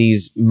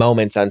these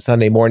moments on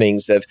Sunday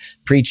mornings of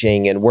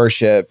preaching and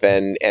worship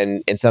and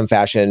in some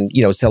fashion,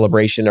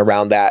 celebration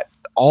around that,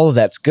 all of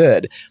that's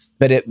good.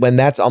 But when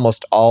that's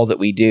almost all that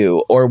we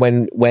do, or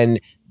when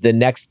the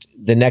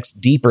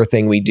next deeper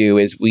thing we do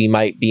is we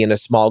might be in a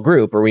small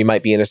group or we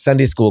might be in a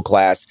Sunday school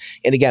class.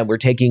 And again, we're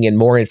taking in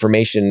more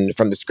information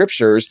from the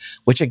scriptures,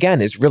 which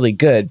again is really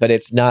good, but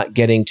it's not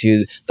getting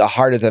to the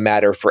heart of the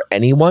matter for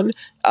anyone.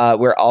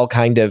 We're all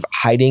kind of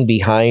hiding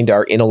behind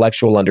our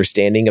intellectual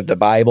understanding of the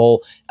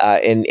Bible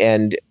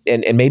and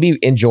maybe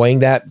enjoying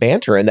that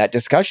banter and that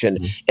discussion.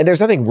 Mm-hmm. And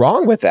there's nothing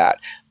wrong with that.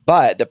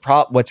 But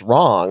what's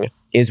wrong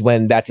is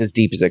when that's as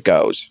deep as it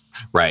goes.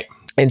 Right.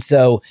 And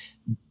so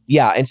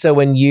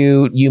when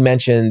you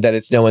mentioned that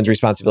it's no one's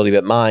responsibility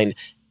but mine,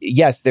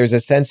 yes, there's a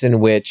sense in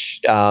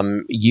which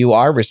you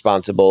are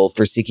responsible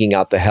for seeking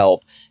out the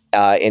help,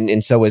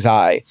 and so was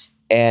I.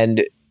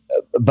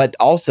 But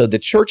also the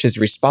church is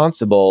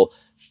responsible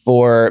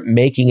for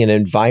making an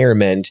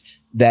environment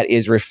that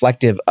is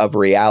reflective of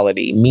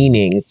reality,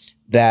 meaning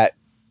that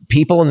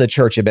people in the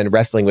church have been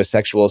wrestling with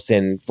sexual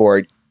sin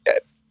for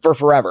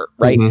forever,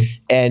 right? Mm-hmm.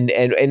 And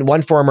in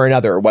one form or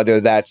another, whether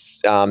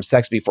that's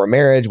sex before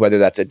marriage, whether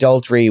that's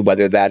adultery,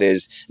 whether that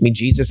is,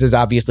 Jesus is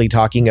obviously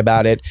talking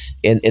about it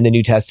in the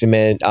New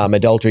Testament,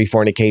 adultery,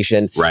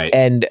 fornication, right,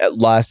 and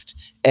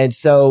lust. And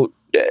so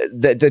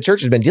the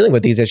church has been dealing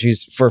with these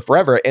issues for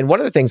forever. And one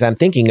of the things I'm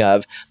thinking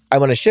of, I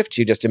want to shift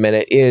to just a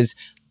minute, is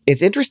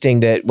it's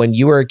interesting that when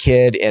you were a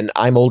kid, and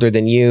I'm older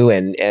than you,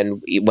 and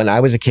when I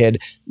was a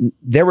kid,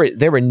 there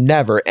were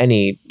never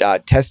any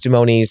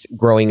testimonies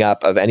growing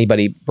up of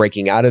anybody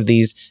breaking out of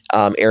these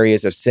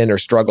areas of sin or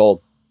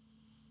struggle,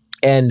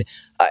 and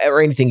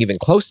or anything even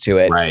close to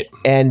it. Right.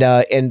 And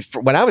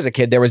when I was a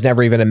kid, there was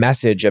never even a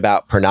message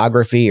about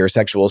pornography or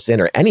sexual sin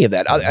or any of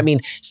that. I mean,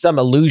 some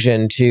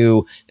allusion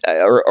to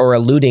or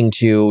alluding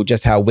to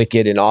just how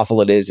wicked and awful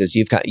it is, as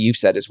you've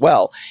said as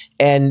well.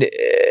 And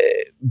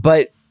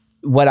but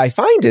what I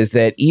find is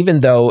that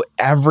even though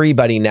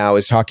everybody now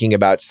is talking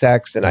about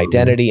sex and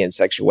identity and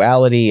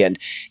sexuality and,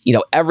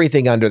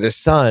 everything under the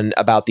sun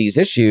about these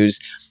issues,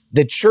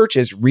 the church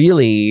is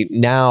really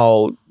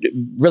now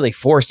really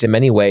forced in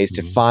many ways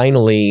to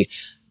finally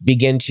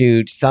begin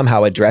to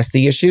somehow address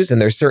the issues. And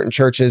there's certain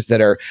churches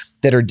that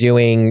are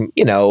doing,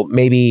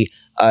 maybe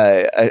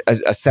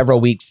a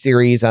several week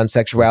series on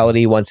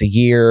sexuality once a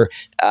year.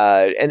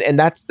 And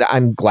that's,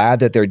 I'm glad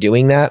that they're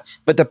doing that.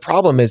 But the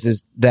problem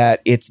is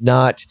that it's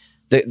not,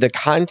 the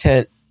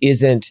content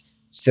isn't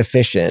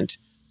sufficient.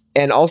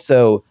 And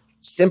also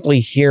simply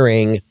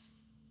hearing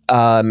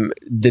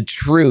the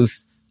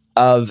truth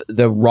of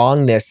the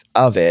wrongness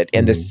of it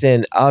and the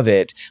sin of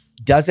it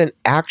doesn't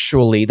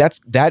actually,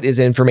 that is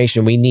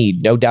information we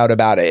need, no doubt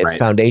about it. It's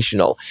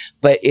foundational,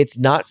 but it's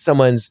not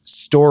someone's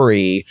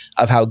story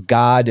of how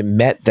God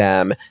met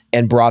them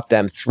and brought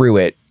them through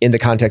it in the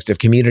context of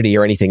community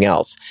or anything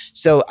else.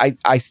 So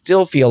I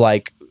still feel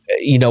like,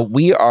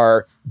 we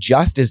are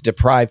just as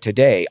deprived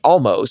today,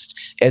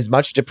 almost as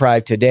much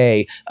deprived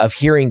today, of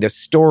hearing the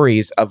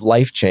stories of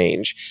life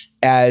change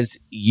as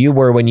you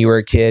were when you were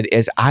a kid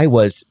as I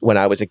was when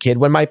I was a kid,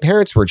 when my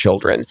parents were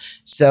children.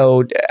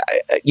 So,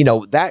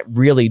 that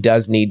really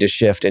does need to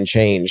shift and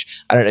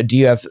change. I don't know. Do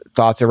you have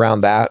thoughts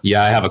around that?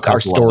 Yeah, I have a couple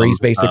Our stories,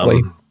 of them.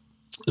 basically.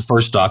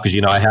 First off, because,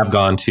 I have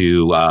gone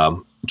to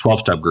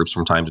 12-step groups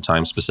from time to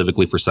time,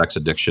 specifically for sex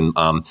addiction.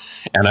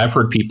 And I've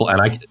heard people,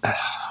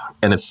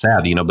 and it's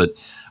sad, but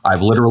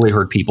I've literally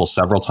heard people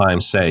several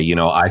times say,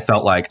 I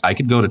felt like I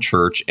could go to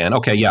church and,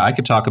 okay, yeah, I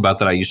could talk about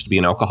that I used to be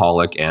an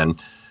alcoholic and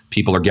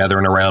people are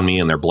gathering around me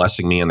and they're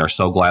blessing me and they're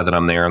so glad that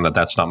I'm there and that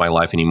that's not my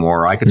life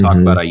anymore. Or I could talk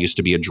about I used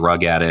to be a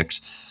drug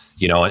addict,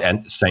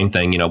 and same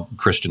thing,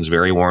 Christians,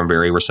 very warm,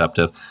 very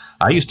receptive.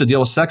 I used to deal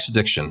with sex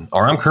addiction,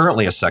 or I'm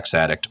currently a sex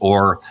addict,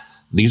 or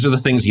these are the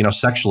things,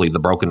 sexually, the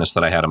brokenness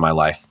that I had in my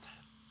life.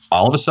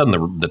 All of a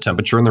sudden, the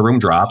temperature in the room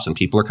drops and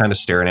people are kind of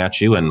staring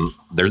at you. And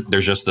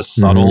there's just this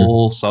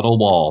subtle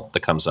wall that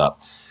comes up.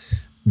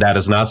 That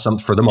is not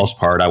for the most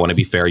part, I want to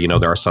be fair.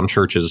 There are some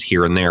churches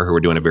here and there who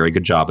are doing a very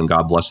good job and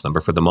God bless them.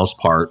 But for the most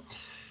part,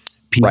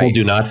 people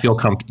do not feel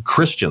comfortable.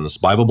 Christians,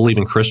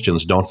 Bible-believing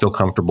Christians don't feel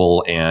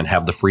comfortable and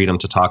have the freedom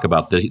to talk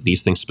about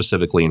these things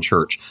specifically in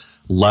church,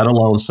 let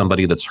alone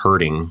somebody that's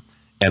hurting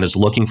and is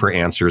looking for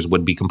answers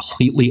would be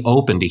completely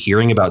open to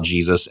hearing about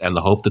Jesus and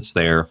the hope that's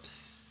there.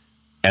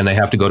 And they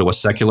have to go to a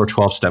secular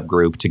 12-step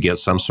group to get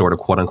some sort of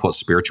quote-unquote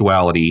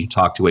spirituality,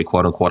 talk to a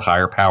quote-unquote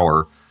higher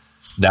power.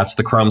 That's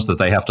the crumbs that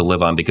they have to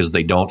live on because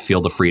they don't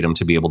feel the freedom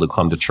to be able to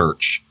come to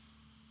church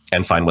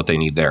and find what they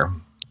need there.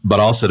 But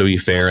also, to be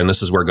fair, and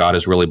this is where God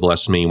has really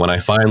blessed me, when I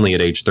finally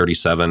at age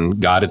 37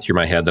 got it through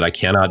my head that I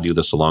cannot do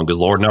this alone, because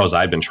Lord knows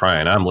I've been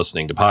trying. I'm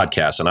listening to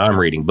podcasts and I'm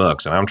reading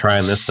books and I'm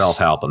trying this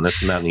self-help and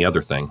this and that and the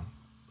other thing.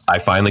 I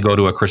finally go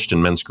to a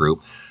Christian men's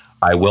group.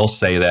 I will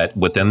say that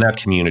within that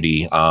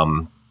community,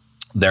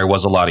 there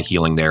was a lot of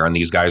healing there. And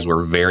these guys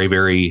were very,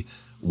 very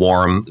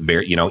warm,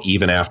 very,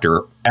 even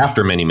after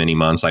many, many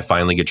months, I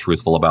finally get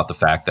truthful about the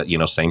fact that,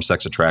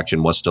 same-sex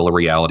attraction was still a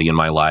reality in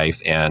my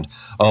life. And,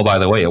 oh, by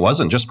the way, it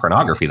wasn't just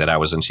pornography that I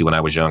was into when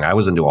I was young. I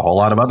was into a whole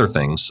lot of other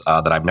things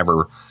that I've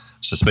never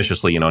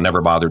suspiciously,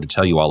 never bothered to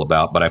tell you all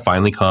about. But I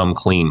finally come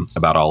clean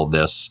about all of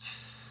this.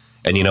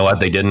 And you know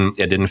what? It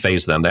didn't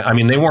faze them.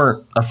 They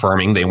weren't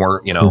affirming. They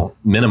weren't,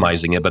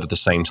 minimizing it. But at the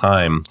same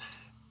time,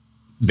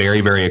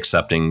 very, very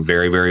accepting,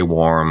 very, very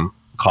warm,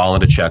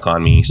 calling to check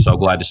on me. So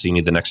glad to see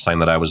me the next time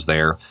that I was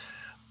there.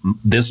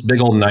 This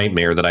big old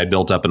nightmare that I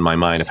built up in my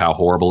mind of how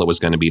horrible it was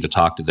going to be to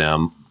talk to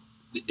them,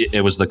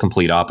 it was the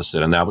complete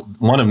opposite. And that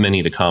one of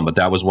many to come, but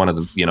that was one of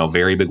the,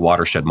 very big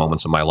watershed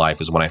moments of my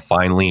life is when I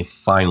finally,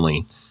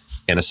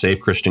 in a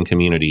safe Christian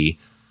community,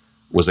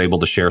 was able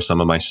to share some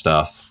of my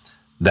stuff.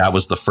 That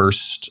was the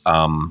first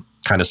kind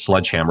of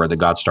sledgehammer that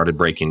God started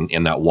breaking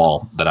in that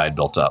wall that I had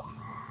built up.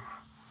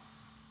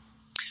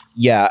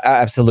 Yeah,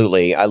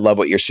 absolutely. I love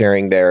what you're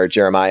sharing there,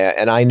 Jeremiah.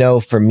 And I know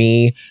for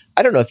me,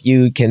 I don't know if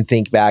you can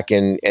think back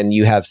and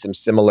you have some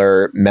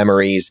similar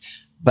memories,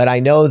 but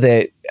I know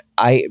that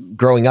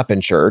growing up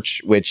in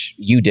church, which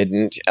you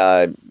didn't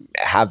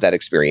have that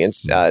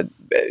experience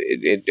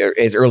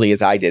as early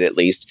as I did, at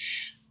least,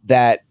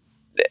 that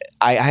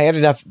I had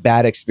enough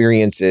bad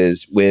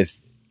experiences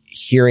with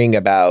hearing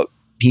about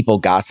people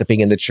gossiping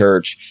in the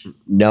church,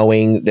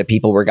 knowing that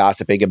people were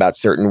gossiping about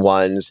certain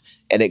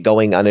ones and it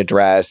going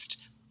unaddressed.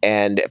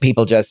 And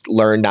people just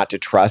learn not to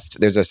trust.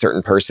 There's a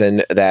certain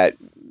person that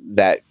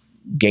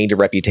gained a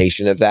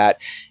reputation of that.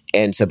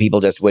 And so people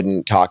just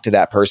wouldn't talk to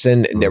that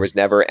person. And there was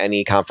never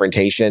any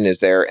confrontation.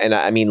 And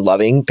I mean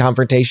loving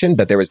confrontation,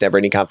 but there was never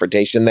any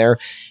confrontation there.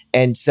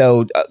 And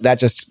so that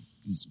just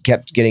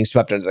kept getting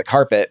swept under the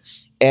carpet.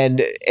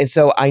 And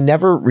so I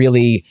never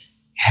really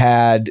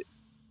had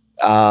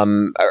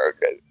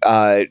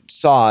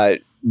saw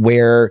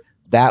where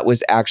that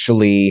was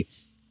actually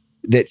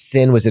that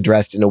sin was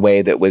addressed in a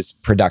way that was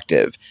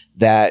productive,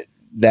 that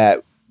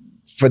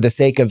for the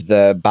sake of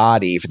the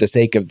body, for the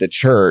sake of the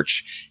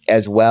church,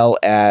 as well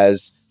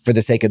as for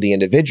the sake of the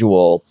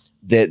individual,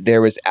 that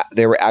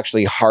there were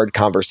actually hard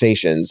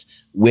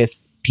conversations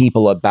with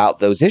people about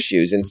those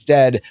issues.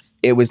 Instead,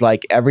 it was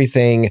like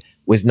everything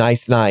was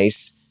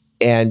nice,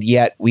 and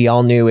yet we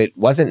all knew it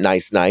wasn't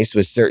nice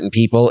with certain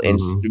people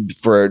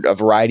for a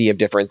variety of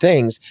different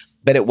things,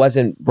 but it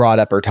wasn't brought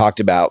up or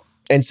talked about.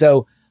 And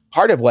so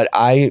part of what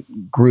I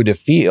grew to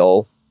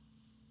feel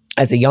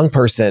as a young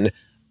person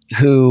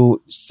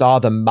who saw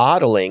the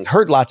modeling,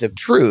 heard lots of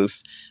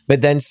truth,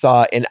 but then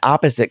saw an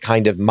opposite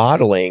kind of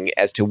modeling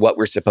as to what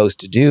we're supposed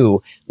to do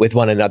with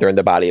one another in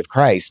the body of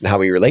Christ and how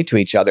we relate to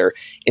each other.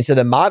 And so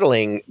the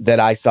modeling that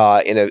I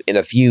saw in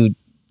a few,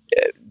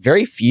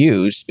 very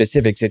few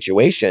specific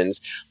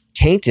situations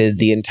tainted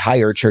the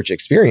entire church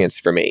experience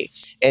for me,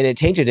 and it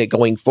tainted it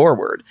going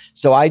forward.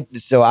 So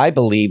I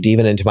believed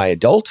even into my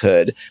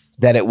adulthood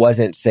that it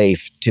wasn't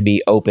safe to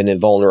be open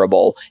and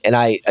vulnerable. And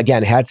I,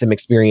 again, had some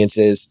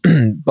experiences,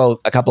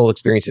 a couple of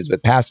experiences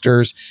with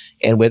pastors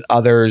and with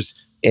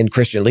others in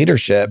Christian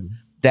leadership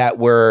that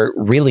were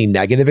really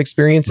negative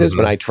experiences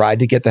when I tried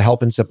to get the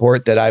help and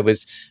support that I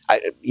was,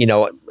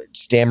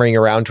 stammering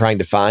around trying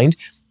to find.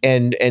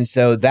 And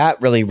so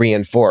that really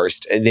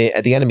reinforced,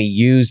 the enemy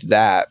used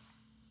that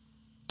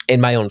in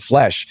my own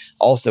flesh,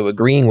 also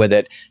agreeing with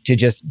it, to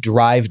just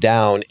drive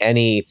down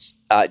any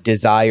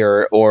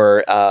desire,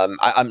 or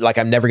I'm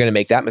never going to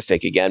make that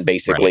mistake again,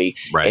 basically.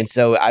 Right. And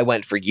so I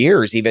went for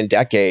years, even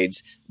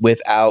decades,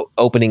 without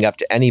opening up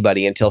to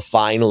anybody until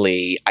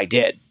finally I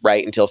did,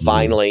 right? Until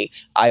finally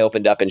I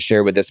opened up and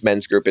shared with this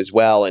men's group as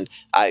well. And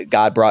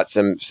God brought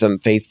some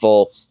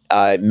faithful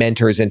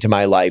mentors into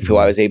my life who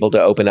I was able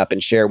to open up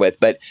and share with.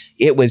 But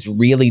it was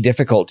really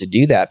difficult to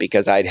do that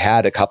because I'd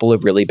had a couple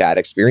of really bad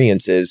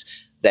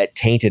experiences that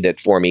tainted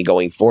it for me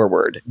going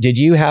forward. Did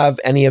you have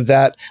any of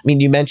that? I mean,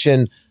 you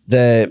mentioned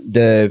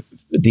the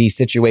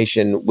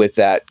situation with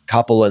that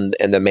couple and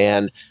the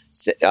man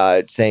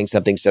saying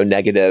something so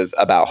negative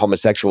about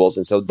homosexuals.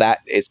 And so that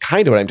is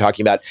kind of what I'm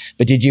talking about.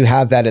 But did you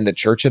have that in the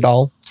church at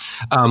all?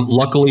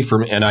 Luckily for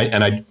me, and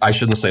I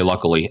shouldn't say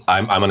luckily,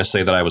 I'm going to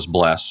say that I was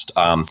blessed.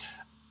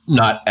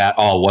 Not at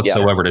all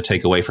whatsoever to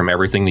take away from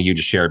everything that you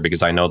just shared,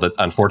 because I know that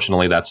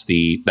unfortunately that's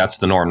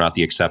the norm, not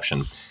the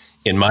exception.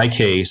 In my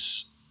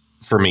case,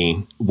 for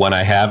me, when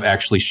I have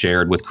actually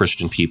shared with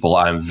Christian people,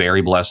 I'm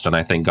very blessed, and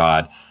I thank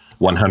God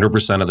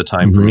 100% of the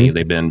time for me.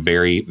 They've been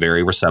very,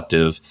 very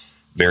receptive,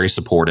 very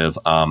supportive.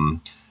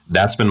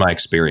 That's been my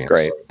experience.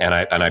 Great. And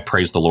I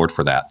praise the Lord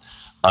for that.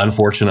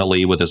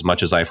 Unfortunately, with as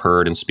much as I've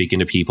heard and speaking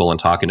to people and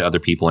talking to other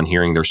people and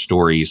hearing their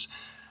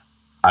stories,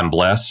 I'm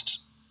blessed.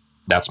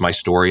 That's my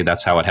story.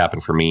 That's how it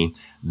happened for me.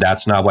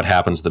 That's not what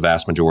happens the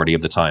vast majority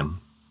of the time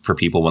for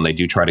people when they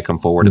do try to come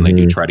forward and they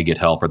do try to get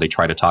help, or they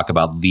try to talk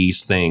about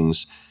these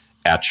things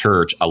at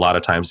church. A lot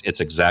of times it's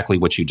exactly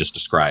what you just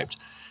described.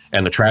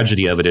 And the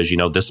tragedy of it is,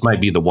 this might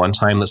be the one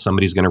time that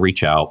somebody's going to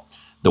reach out,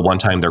 the one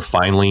time they're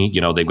finally,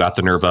 they've got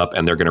the nerve up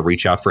and they're going to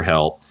reach out for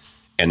help.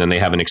 And then they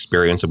have an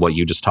experience of what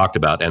you just talked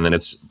about. And then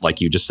it's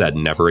like you just said,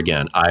 never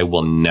again. I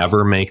will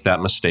never make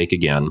that mistake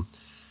again.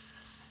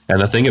 And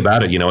the thing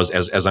about it,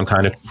 as I'm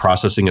kind of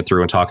processing it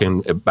through and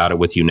talking about it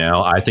with you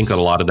now, I think that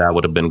a lot of that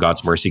would have been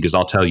God's mercy. Because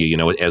I'll tell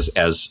you,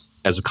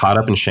 as caught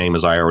up in shame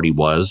as I already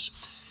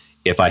was,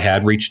 if I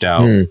had reached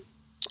out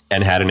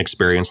and had an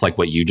experience like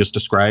what you just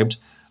described,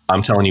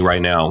 I'm telling you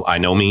right now, I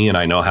know me and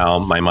I know how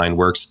my mind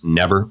works.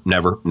 Never,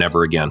 never,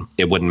 never again.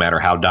 It wouldn't matter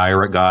how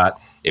dire it got.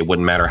 It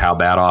wouldn't matter how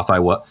bad off I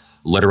was.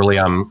 Literally,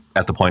 I'm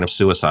at the point of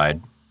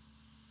suicide.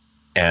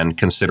 And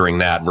considering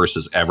that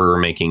versus ever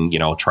making,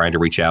 trying to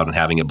reach out and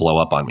having it blow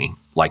up on me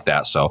like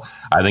that. So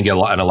I think in a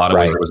lot of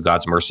ways it was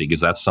God's mercy, because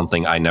that's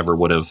something I never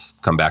would have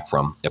come back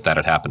from if that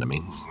had happened to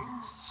me.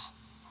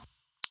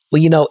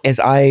 Well, as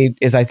I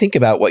think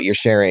about what you're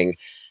sharing,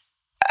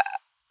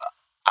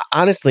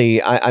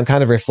 honestly, I'm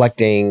kind of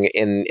reflecting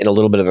in a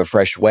little bit of a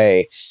fresh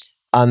way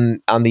on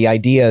the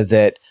idea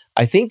that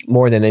I think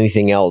more than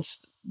anything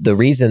else, the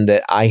reason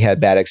that I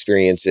had bad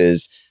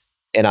experiences,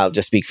 and I'll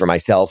just speak for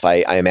myself,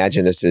 I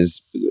imagine this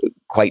is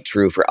quite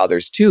true for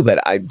others too, but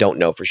I don't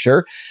know for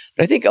sure.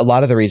 But I think a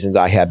lot of the reasons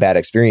I had bad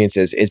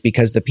experiences is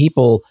because the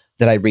people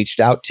that I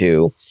reached out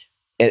to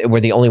were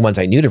the only ones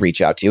I knew to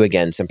reach out to.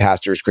 Again, some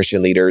pastors,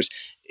 Christian leaders,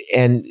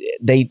 and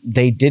the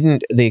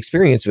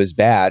experience was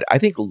bad. I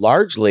think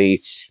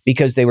largely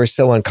because they were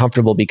so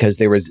uncomfortable because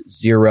there was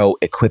zero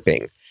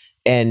equipping.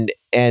 And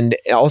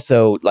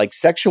also, like,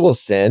 sexual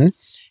sin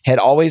had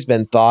always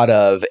been thought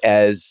of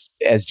as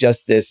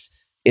just this,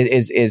 it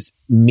is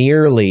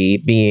merely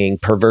being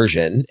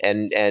perversion,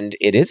 and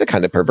it is a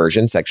kind of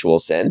perversion, sexual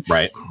sin,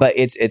 right? But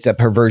it's a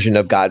perversion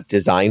of God's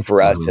design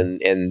for us,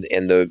 and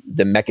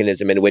the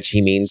mechanism in which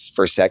He means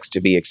for sex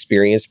to be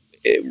experienced,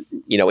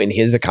 in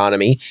His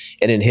economy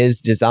and in His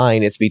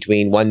design. It's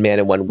between one man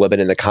and one woman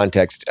in the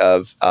context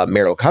of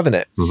marital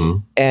covenant,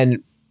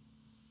 and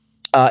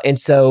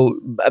so,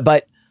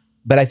 but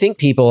I think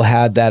people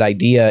had that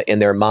idea in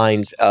their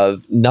minds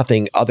of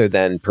nothing other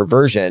than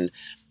perversion,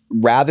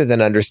 rather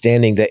than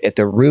understanding that at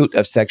the root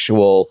of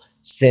sexual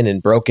sin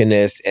and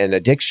brokenness and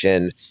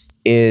addiction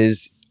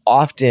is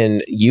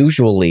often,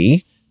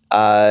 usually,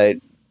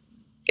 an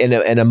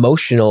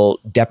emotional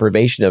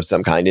deprivation of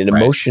some kind, an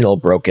emotional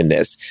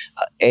brokenness.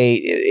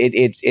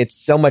 It's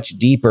so much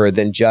deeper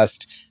than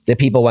just that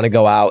people want to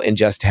go out and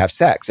just have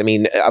sex. I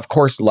mean, of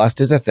course,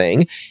 lust is a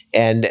thing,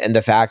 and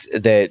the fact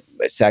that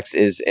sex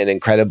is an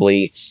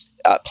incredibly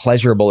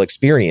pleasurable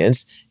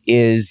experience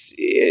is,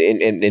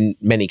 in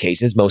many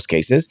cases, most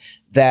cases,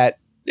 that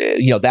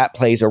that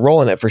plays a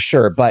role in it for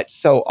sure. But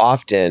so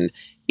often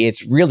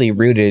it's really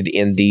rooted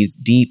in these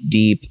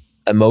deep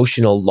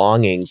emotional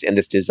longings and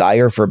this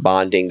desire for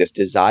bonding, this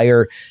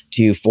desire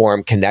to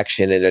form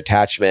connection and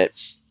attachment,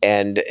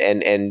 and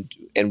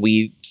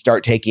we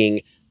start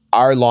taking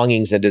our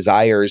longings and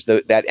desires,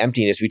 that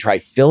emptiness, we try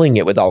filling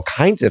it with all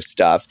kinds of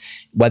stuff,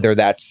 whether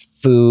that's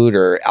food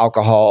or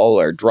alcohol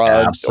or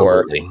drugs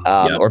or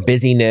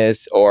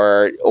busyness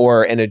or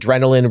an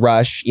adrenaline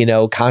rush,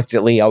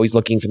 constantly always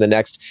looking for the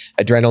next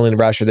adrenaline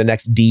rush or the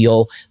next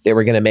deal that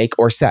we're going to make,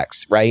 or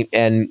sex, right?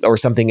 Or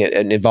something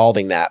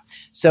involving that.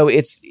 So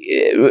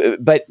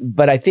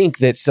but I think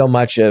that so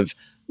much of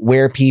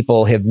where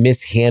people have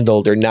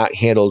mishandled or not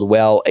handled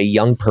well a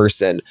young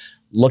person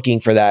looking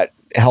for that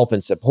help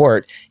and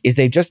support is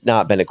they've just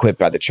not been equipped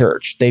by the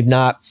church. They've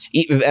not,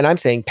 and I'm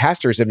saying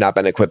pastors have not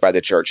been equipped by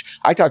the church.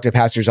 I talk to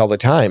pastors all the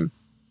time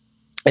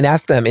and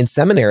ask them in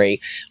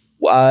seminary,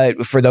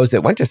 for those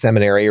that went to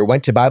seminary or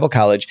went to Bible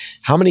college,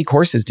 how many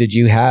courses did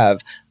you have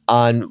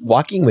on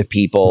walking with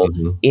people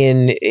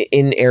in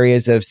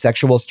areas of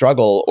sexual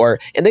struggle?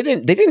 And they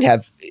didn't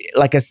have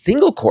like a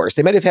single course.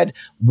 They might have had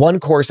one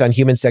course on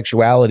human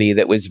sexuality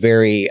that was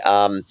very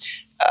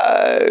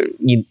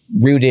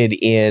rooted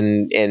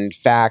in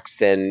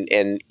facts and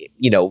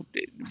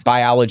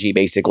biology,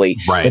 basically.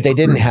 Right. But they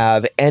didn't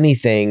have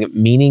anything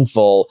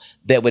meaningful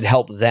that would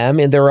help them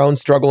in their own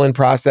struggle and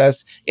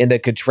process, and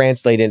that could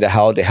translate into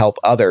how to help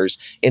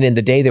others. And in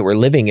the day that we're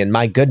living in,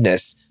 my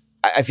goodness,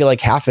 I feel like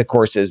half the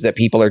courses that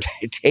people are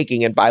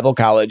taking in Bible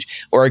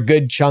college, or a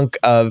good chunk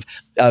of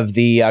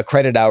the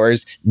credit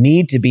hours,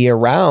 need to be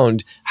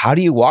around how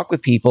do you walk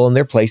with people in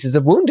their places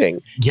of wounding,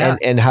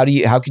 and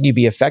how can you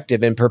be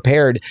effective and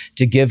prepared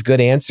to give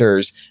good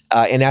answers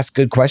and ask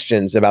good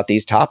questions about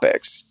these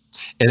topics.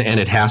 And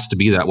it has to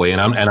be that way.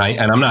 And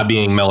I'm not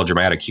being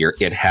melodramatic here.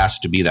 It has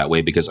to be that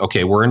way because,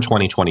 okay, we're in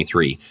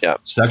 2023. Yeah.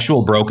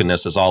 Sexual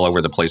brokenness is all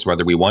over the place,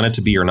 whether we want it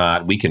to be or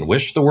not. We can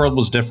wish the world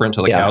was different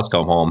till the cows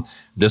come home.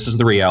 This is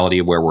the reality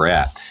of where we're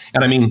at.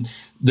 And I mean,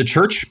 the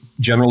church,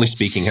 generally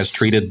speaking, has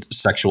treated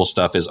sexual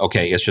stuff as,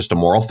 okay, it's just a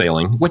moral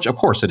failing, which of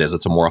course it is.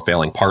 It's a moral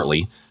failing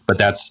partly, but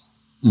that's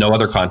no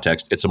other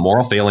context. It's a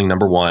moral failing,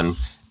 number one,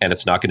 and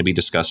it's not going to be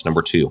discussed,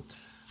 number two.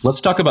 Let's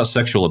talk about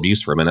sexual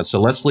abuse for a minute. So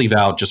let's leave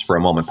out just for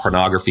a moment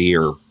pornography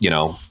or,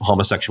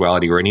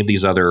 homosexuality or any of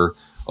these other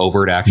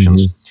overt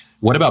actions.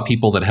 What about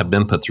people that have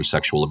been put through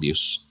sexual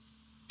abuse?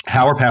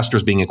 How are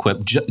pastors being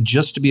equipped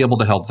just to be able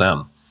to help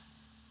them?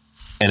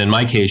 And in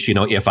my case,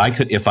 if I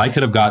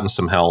could have gotten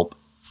some help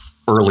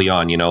early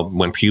on,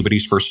 when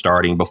puberty's first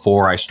starting,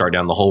 before I start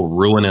down the whole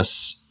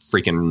ruinous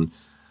freaking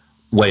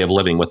way of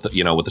living with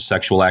the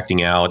sexual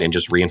acting out and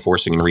just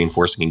reinforcing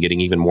and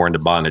getting even more into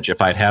bondage. If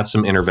I'd had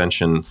some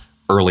intervention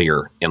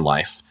earlier in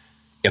life,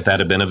 if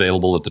that had been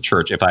available at the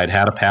church, if I had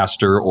had a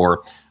pastor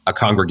or a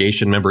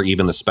congregation member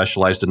even that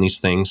specialized in these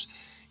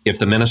things, if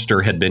the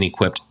minister had been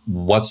equipped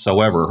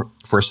whatsoever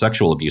for a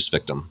sexual abuse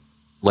victim,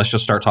 let's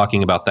just start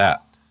talking about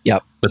that.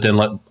 Yep. But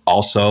then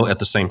also at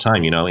the same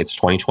time, it's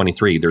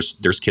 2023.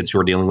 There's kids who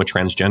are dealing with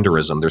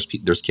transgenderism.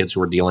 There's kids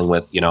who are dealing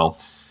with,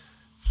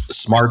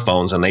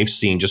 smartphones, and they've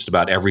seen just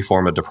about every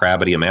form of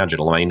depravity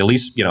imaginable. I mean, at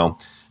least,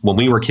 when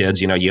we were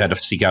kids, you had to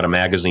seek out a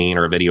magazine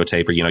or a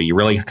videotape, or, you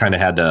really kind of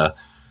had to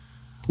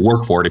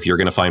work for it if you're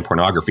going to find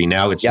pornography.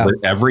 Now it's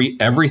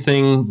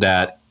everything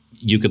that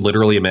you could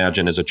literally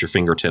imagine is at your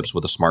fingertips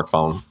with a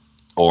smartphone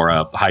or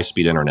a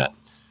high-speed internet.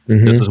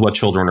 This is what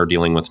children are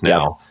dealing with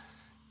now.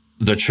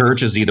 The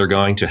church is either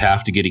going to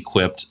have to get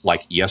equipped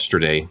like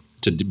yesterday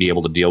to be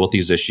able to deal with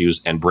these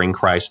issues and bring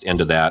Christ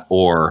into that,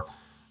 or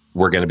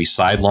we're going to be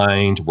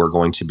sidelined. We're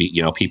going to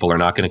be, people are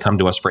not going to come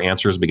to us for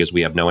answers because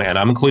we have and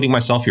I'm including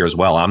myself here as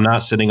well. I'm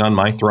not sitting on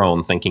my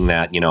throne thinking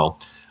that,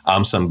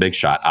 I'm some big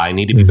shot. I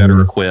need to be better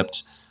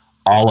equipped.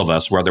 All of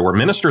us, whether we're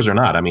ministers or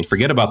not. I mean,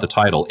 forget about the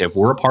title. If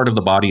we're a part of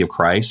the body of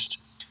Christ,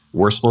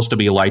 we're supposed to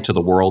be a light to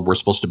the world. We're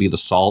supposed to be the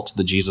salt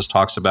that Jesus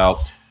talks about.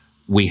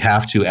 We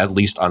have to, at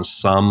least on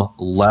some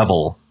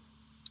level,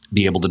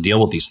 be able to deal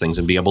with these things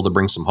and be able to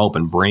bring some hope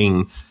and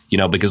bring,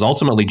 because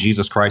ultimately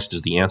Jesus Christ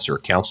is the answer.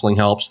 Counseling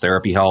helps,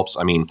 therapy helps.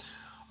 I mean,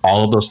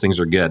 all of those things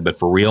are good, but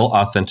for real,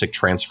 authentic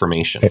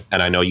transformation.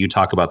 And I know you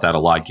talk about that a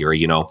lot,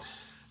 Gary,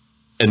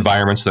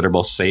 environments that are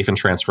both safe and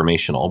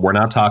transformational. We're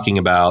not talking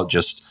about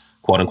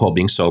just quote unquote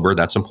being sober.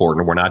 That's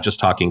important. We're not just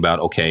talking about,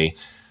 okay,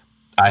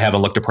 I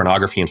haven't looked at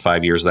pornography in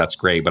 5 years. That's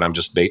great. But I'm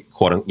just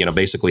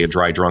basically a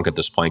dry drunk at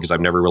this point because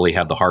I've never really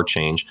had the heart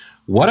change.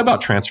 What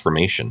about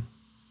transformation?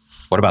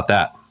 What about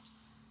that?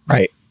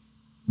 Right.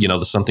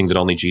 The something that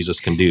only Jesus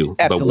can do.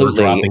 Absolutely. But we're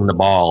dropping the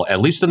ball, at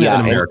least in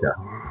America.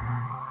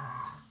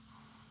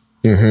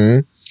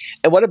 And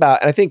what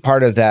about, and I think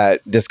part of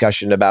that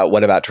discussion about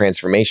what about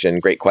transformation,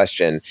 great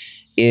question,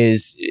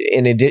 is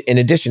in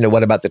addition to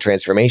what about the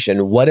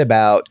transformation, what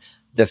about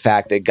the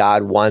fact that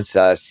God wants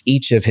us,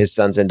 each of his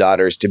sons and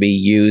daughters, to be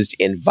used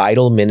in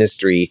vital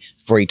ministry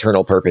for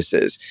eternal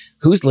purposes?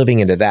 Who's living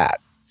into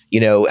that?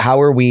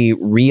 How are we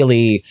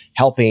really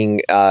helping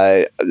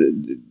our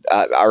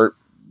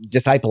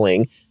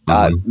discipling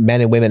men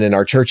and women in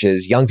our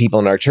churches, young people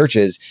in our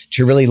churches,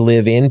 to really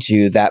live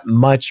into that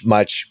much,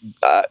 much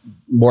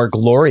more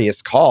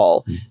glorious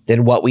call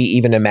than what we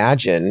even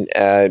imagine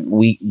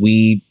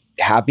we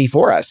have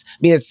before us? I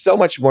mean, it's so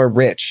much more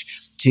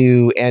rich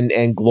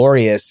and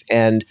glorious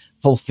and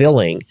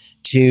fulfilling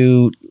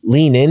to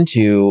lean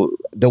into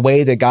the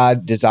way that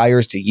God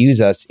desires to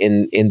use us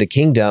in the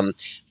kingdom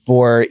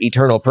for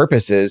eternal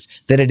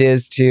purposes than it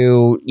is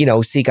to,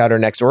 seek out our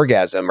next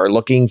orgasm or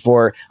looking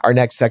for our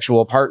next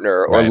sexual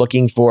partner or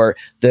looking for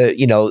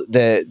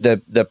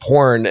the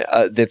porn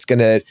that's going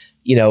to,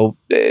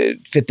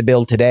 fit the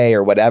bill today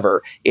or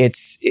whatever.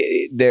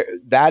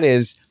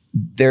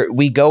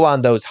 We go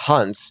on those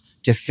hunts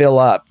to fill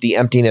up the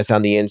emptiness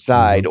on the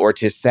inside or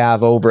to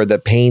salve over the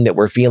pain that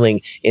we're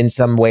feeling in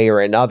some way or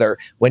another,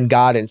 when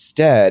God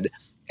instead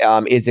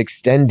is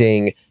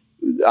extending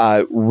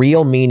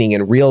real meaning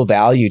and real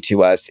value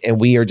to us, and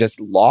we are just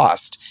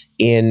lost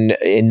in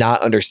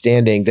not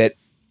understanding that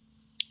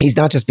he's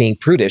not just being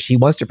prudish. He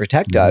wants to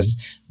protect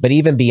us, but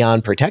even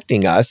beyond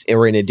protecting us,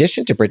 or in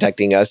addition to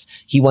protecting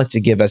us, he wants to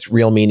give us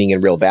real meaning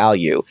and real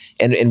value.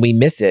 And we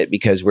miss it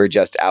because we're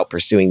just out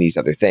pursuing these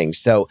other things.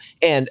 So,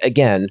 and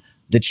again,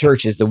 the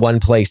church is the one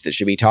place that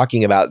should be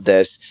talking about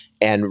this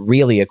and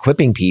really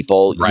equipping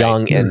people,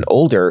 young and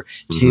older,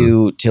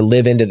 to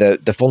live into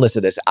the fullness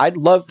of this. I'd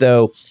love,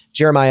 though,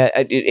 Jeremiah,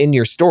 in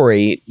your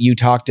story, you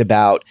talked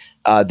about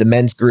the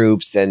men's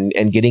groups and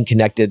getting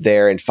connected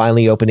there and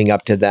finally opening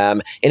up to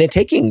them, and it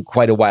taking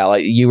quite a while.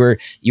 You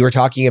were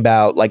talking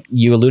about, like,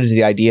 you alluded to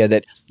the idea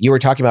that you were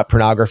talking about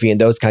pornography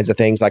and those kinds of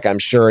things, like I'm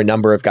sure a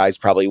number of guys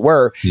probably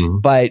were,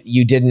 but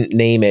you didn't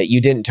name it.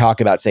 You didn't talk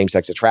about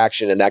same-sex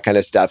attraction and that kind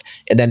of stuff.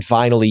 And then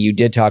finally you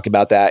did talk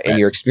about that, and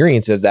your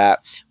experience of that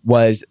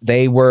was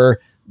they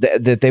were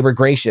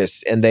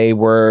gracious, and they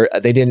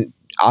didn't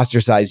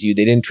ostracize you.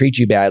 They didn't treat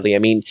you badly. I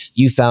mean,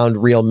 you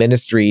found real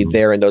ministry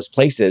there in those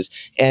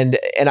places. And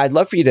I'd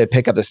love for you to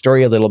pick up the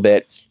story a little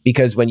bit,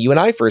 because when you and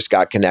I first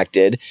got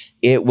connected,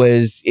 it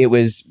was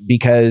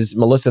because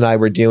Melissa and I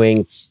were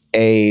doing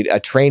a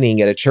training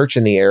at a church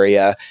in the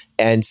area,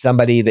 and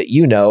somebody that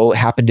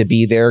happened to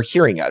be there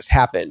hearing us.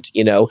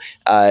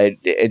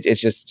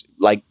 It's just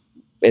like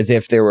as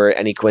if there were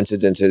any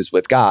coincidences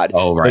with God.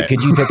 Oh, right. But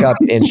could you pick up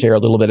and share a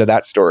little bit of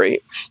that story?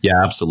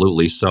 Yeah,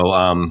 absolutely. So,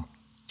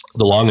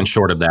 the long and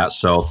short of that.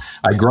 So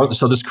I grew up,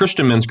 so this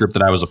Christian men's group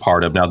that I was a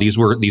part of, now these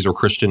were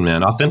Christian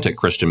men, authentic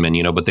Christian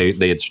men, but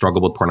they had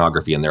struggled with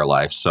pornography in their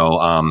life.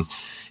 So,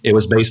 it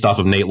was based off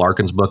of Nate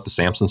Larkin's book, The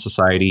Samson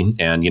Society,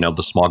 and,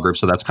 the small group.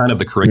 So that's kind of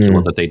the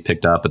curriculum that they'd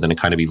picked up, and then it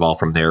kind of evolved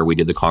from there. We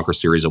did the Conquer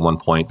series at one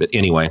point, but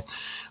anyway,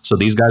 so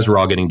these guys were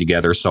all getting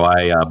together. So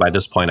by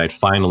this point, I'd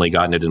finally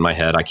gotten it in my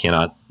head. I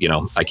cannot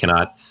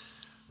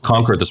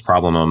conquer this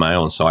problem on my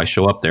own. So I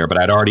show up there, but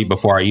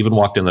before I even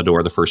walked in the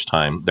door the first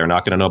time, they're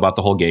not going to know about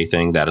the whole gay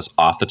thing. That is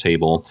off the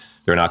table.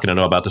 They're not going to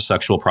know about the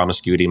sexual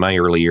promiscuity in my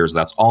early years.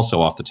 That's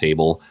also off the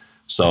table.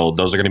 So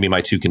those are going to be my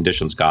two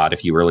conditions, God,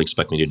 if you really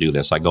expect me to do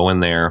this. I go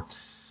in there,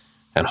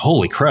 and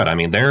holy crud. I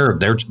mean,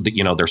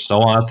 they're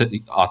so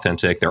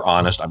authentic. They're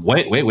honest.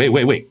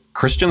 Wait.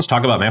 Christians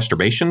talk about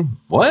masturbation?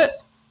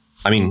 What?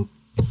 I mean,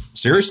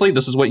 seriously,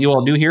 this is what you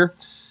all do here?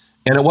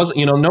 And it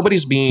wasn't,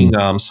 nobody's being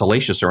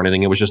salacious or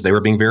anything. It was just they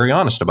were being very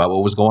honest about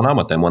what was going on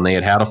with them when they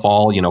had a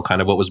fall,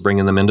 kind of what was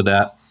bringing them into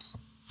that.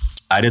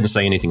 I didn't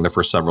say anything the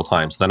first several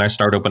times. Then I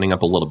start opening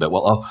up a little bit.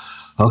 Well,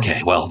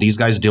 okay. Well, these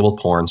guys deal with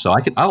porn, so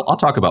I'll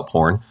talk about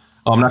porn.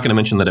 I'm not going to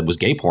mention that it was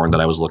gay porn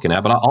that I was looking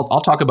at, but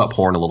I'll talk about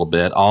porn a little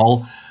bit.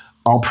 I'll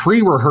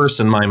pre-rehearse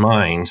in my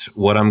mind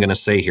what I'm going to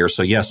say here.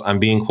 So yes, I'm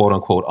being quote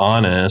unquote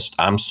honest.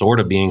 I'm sort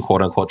of being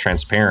quote unquote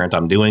transparent.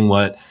 I'm doing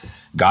what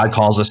God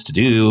calls us to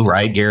do,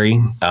 right, Gary?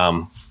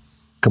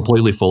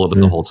 Completely full of it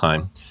the whole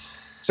time.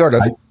 Sort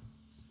of,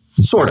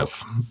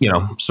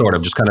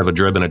 just kind of a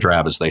drib and a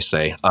drab, as they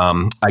say.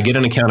 I get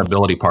an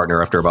accountability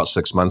partner after about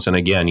 6 months. And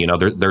again,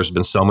 there's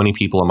been so many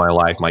people in my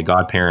life, my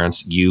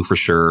godparents, you for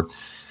sure,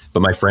 but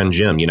my friend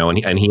Jim,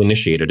 and he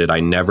initiated it. I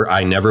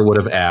never would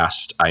have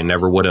asked. I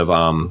never would have,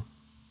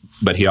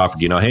 but he offered,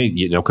 hey,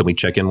 could we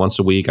check in once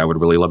a week? I would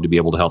really love to be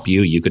able to help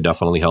you. You could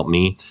definitely help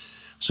me.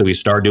 So we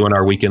started doing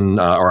our weekend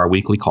or our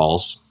weekly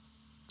calls.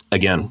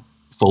 Again,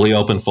 fully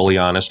open, fully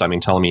honest. I mean,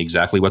 telling me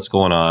exactly what's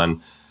going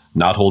on,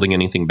 not holding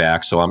anything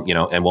back. So I'm,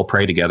 and we'll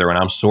pray together. And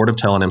I'm sort of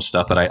telling him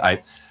stuff, but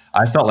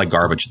I felt like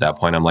garbage at that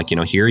point. I'm like,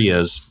 here he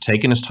is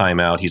taking his time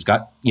out. He's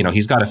got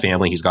a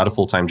family, he's got a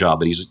full-time job,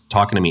 but he's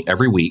talking to me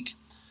every week,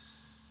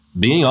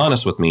 being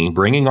honest with me,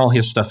 bringing all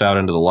his stuff out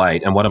into the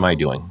light. And what am I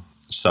doing?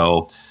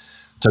 So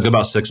took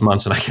about 6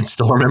 months, and I can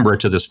still remember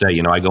it to this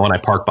day. I go and I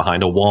park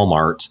behind a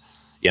Walmart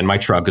in my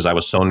truck because I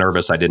was so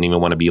nervous. I didn't even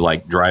want to be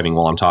like driving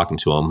while I'm talking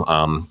to him.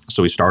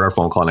 So we start our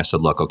phone call, and I said,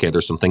 look, okay,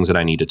 there's some things that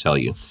I need to tell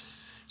you.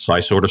 So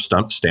I sort of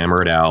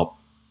stammer it out,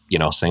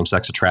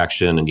 same-sex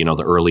attraction and,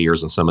 the early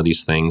years and some of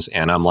these things.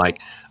 And I'm like,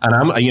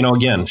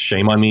 again,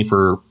 shame on me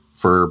for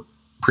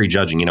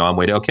prejudging. I'm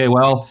waiting. Okay,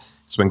 well,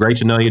 it's been great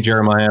to know you,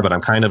 Jeremiah, but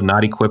I'm kind of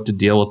not equipped to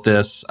deal with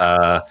this.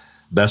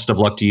 Best of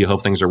luck to you.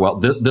 Hope things are well.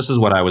 This is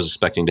what I was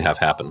expecting to have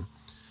happen.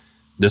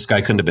 This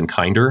guy couldn't have been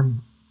kinder.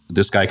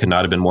 This guy could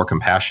not have been more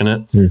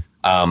compassionate.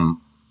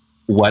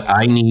 What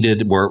I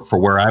needed for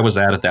where I was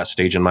at that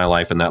stage in my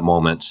life in that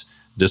moment,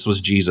 this was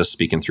Jesus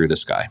speaking through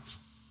this guy.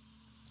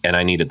 And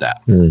I needed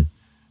that.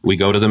 We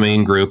go to the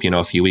main group,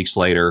 a few weeks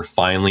later,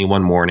 finally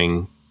one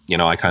morning,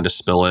 I kind of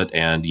spill it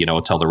and,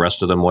 tell the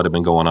rest of them what had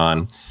been going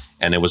on.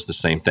 And it was the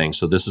same thing.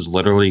 So this is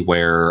literally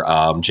where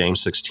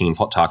James 16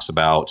 talks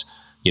about,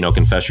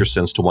 confess your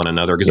sins to one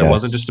another, because it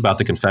wasn't just about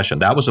the confession.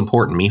 That was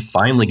important. Me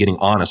finally getting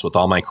honest with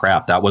all my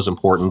crap. That was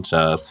important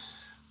to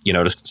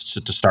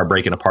start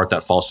breaking apart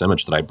that false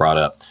image that I brought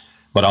up.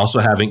 but also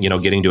having,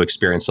 getting to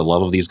experience the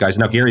love of these guys.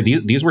 Now, Gary,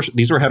 these were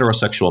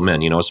heterosexual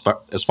men.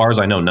 As far as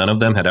I know, none of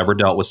them had ever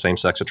dealt with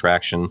same-sex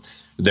attraction.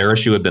 Their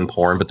issue had been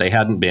porn, but they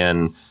hadn't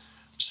been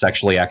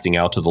sexually acting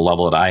out to the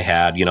level that I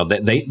had.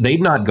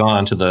 They'd not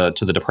gone to the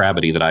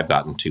depravity that I've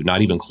gotten to,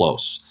 not even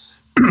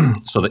close.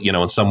 So that,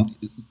 in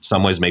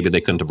some ways, maybe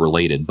they couldn't have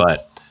related,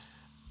 but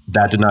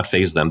that did not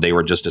faze them. They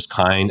were just as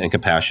kind and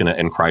compassionate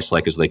and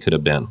Christ-like as they could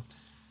have been.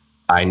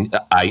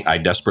 I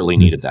desperately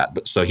needed that.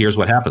 But so here's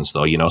what happens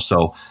though,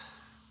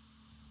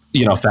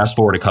 fast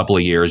forward a couple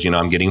of years,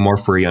 I'm getting more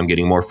free.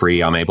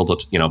 I'm able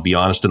to, be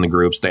honest in the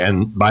groups.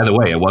 And by the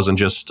way, it wasn't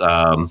just,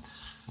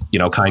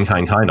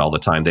 kind all the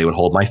time. They would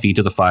hold my feet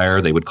to the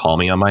fire. They would call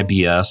me on my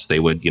BS. They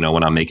would,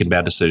 when I'm making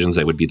bad decisions,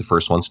 they would be the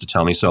first ones to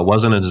tell me. So it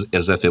wasn't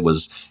as if it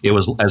was,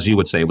 as you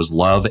would say, it was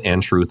love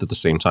and truth at the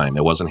same time.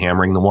 It wasn't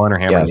hammering the one or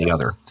hammering the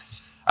other.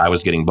 I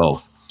was getting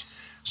both.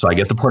 So I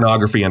get the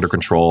pornography under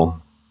control.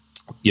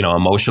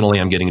 Emotionally,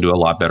 I'm getting to a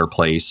lot better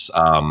place.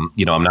 I'm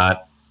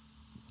not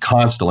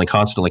constantly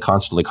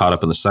caught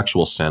up in the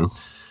sexual sin.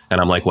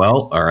 And I'm like,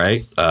 well, all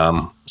right.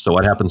 So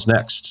what happens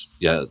next?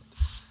 Yeah,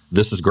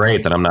 this is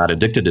great that I'm not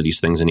addicted to these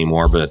things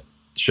anymore, but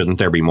shouldn't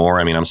there be more?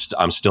 I mean,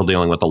 I'm still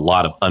dealing with a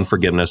lot of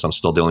unforgiveness. I'm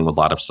still dealing with a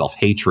lot of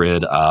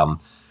self-hatred.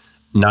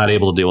 Not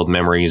able to deal with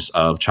memories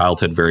of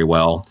childhood very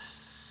well.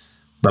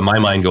 But my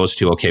mind goes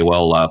to, okay,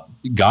 well,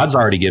 God's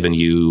already given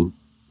you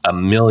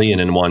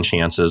 1,000,001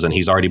 chances, and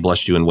he's already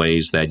blessed you in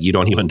ways that you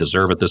don't even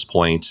deserve at this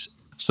point.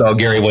 So,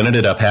 Gary, what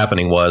ended up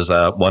happening was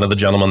one of the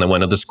gentlemen that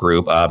went to this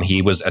group,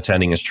 he was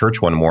attending his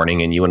church one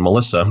morning, and you and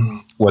Melissa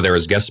were there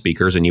as guest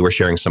speakers, and you were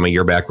sharing some of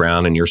your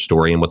background and your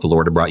story and what the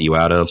Lord had brought you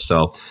out of.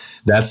 So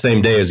that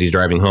same day as he's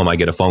driving home, I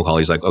get a phone call.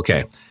 He's like,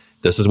 okay,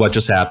 this is what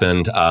just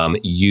happened.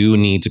 You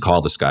need to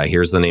call this guy.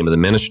 Here's the name of the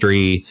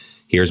ministry.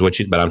 Here's what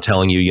but I'm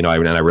telling you, and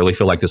I really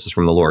feel like this is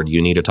from the Lord.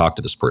 You need to talk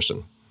to this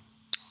person.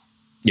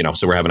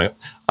 So we're having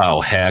oh,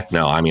 heck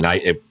no. I mean,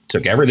 it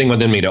took everything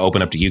within me to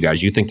open up to you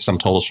guys. You think some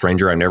total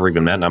stranger I never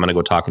even met and I'm going to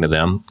go talking to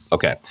them?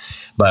 Okay.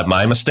 But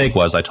my mistake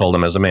was I told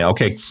him as a man,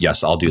 okay,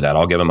 yes, I'll do that.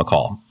 I'll give him a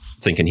call,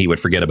 thinking he would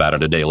forget about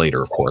it a day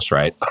later, of course,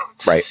 right?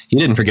 Right. He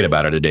didn't forget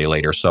about it a day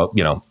later. So,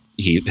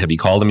 have you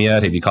called him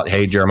yet? Have you called?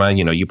 Hey, Jeremiah,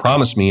 you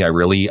promised me. I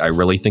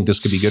really think this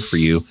could be good for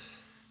you.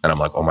 And I'm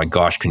like, oh my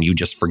gosh, can you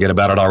just forget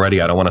about it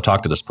already? I don't want to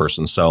talk to this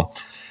person. So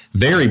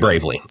very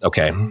bravely,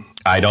 okay,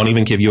 I don't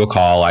even give you a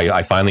call.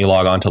 I finally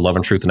log on to Love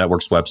and Truth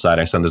Network's website.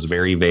 I send this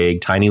very vague,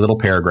 tiny little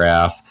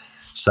paragraph,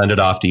 send it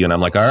off to you. And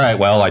I'm like, all right,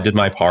 well, I did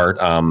my part.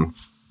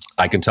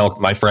 I can tell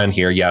my friend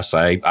here, yes,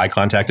 I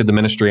contacted the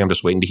ministry. I'm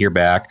just waiting to hear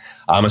back.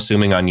 I'm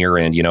assuming on your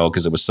end,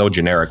 because it was so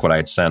generic what I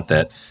had sent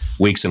that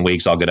weeks and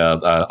weeks I'll get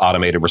a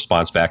automated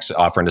response back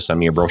offering to send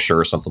me a brochure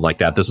or something like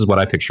that. This is what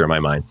I picture in my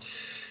mind.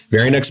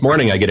 Very next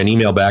morning, I get an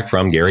email back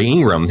from Garry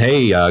Ingraham.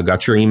 Hey,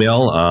 got your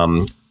email.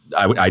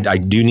 I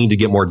do need to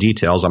get more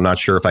details. I'm not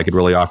sure if I could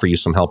really offer you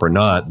some help or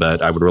not,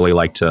 but I would really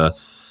like to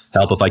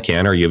help if I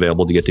can. Are you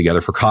available to get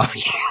together for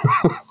coffee?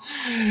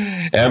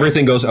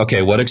 Everything goes,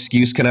 okay, what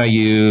excuse can I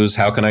use?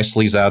 How can I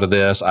sleaze out of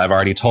this? I've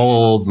already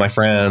told my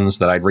friends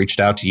that I'd reached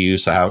out to you.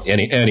 So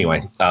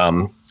anyway,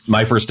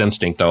 my first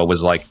instinct, though,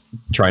 was like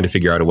trying to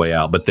figure out a way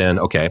out. But then,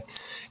 okay,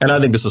 and I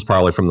think this is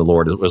probably from the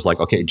Lord. It was like,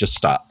 okay, just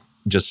stop.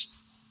 Just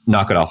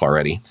knock it off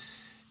already.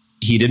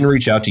 He didn't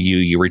reach out to you.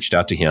 You reached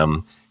out to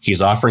him. He's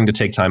offering to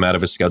take time out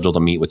of his schedule to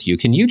meet with you.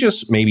 Can you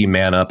just maybe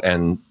man up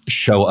and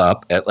show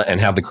up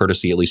and have the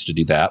courtesy at least to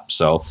do that?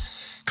 So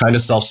kind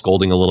of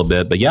self-scolding a little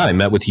bit. But yeah, I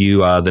met with you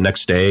the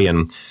next day.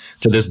 And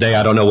to this day,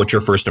 I don't know what your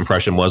first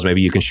impression was.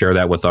 Maybe you can share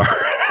that with our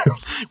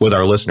with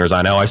our listeners.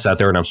 I know I sat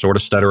there and I'm sort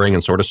of stuttering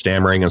and sort of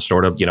stammering and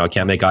sort of, I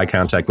can't make eye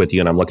contact with you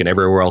and I'm looking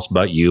everywhere else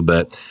but you,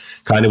 but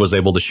kind of was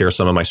able to share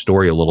some of my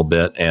story a little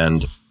bit.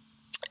 And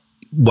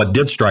what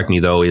did strike me,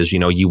 though, is,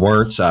 you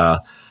weren't, I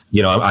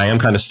am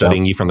kind of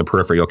studying you from the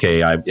periphery.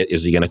 Okay,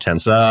 is he going to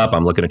tense up?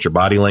 I'm looking at your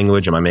body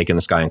language. Am I making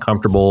this guy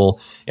uncomfortable?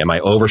 Am I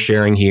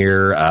oversharing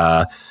here?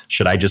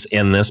 Should I just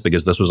end this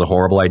because this was a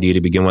horrible idea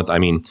to begin with? I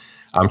mean,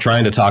 I'm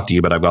trying to talk to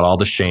you, but I've got all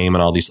the shame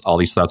and all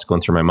these thoughts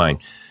going through my mind.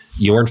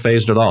 You weren't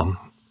fazed at all.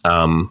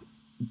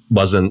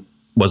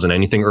 Wasn't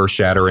anything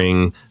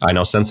earth-shattering. I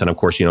know since then, of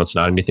course, it's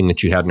not anything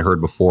that you hadn't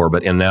heard before.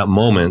 But in that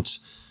moment,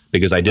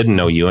 because I didn't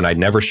know you and I'd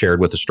never shared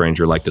with a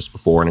stranger like this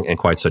before in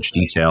quite such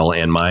detail.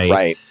 And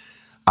I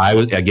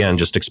was, again,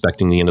 just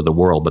expecting the end of the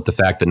world. But the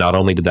fact that not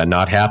only did that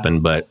not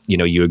happen, but,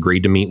 you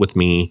agreed to meet with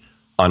me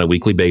on a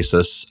weekly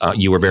basis.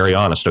 You were very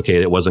honest.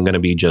 Okay, it wasn't going to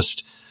be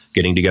just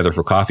getting together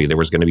for coffee. There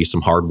was going to be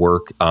some hard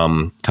work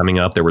coming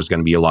up. There was going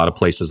to be a lot of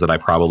places that I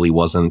probably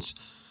wasn't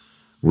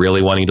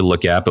really wanting to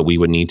look at, but we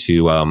would need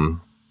to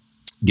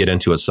get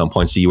into at some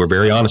point. So you were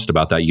very honest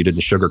about that. You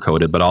didn't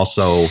sugarcoat it, but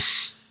also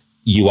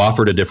you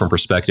offered a different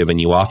perspective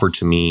and you offered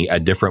to me a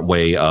different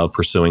way of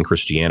pursuing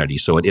Christianity.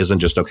 So it isn't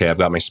just, okay, I've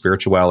got my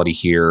spirituality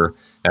here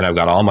and I've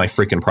got all my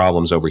freaking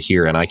problems over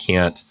here and I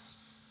can't,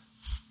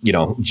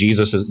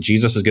 Jesus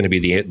is going to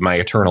be my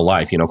eternal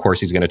life. Of course,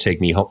 he's going to take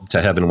me home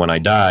to heaven when I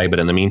die. But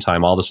in the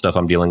meantime, all the stuff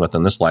I'm dealing with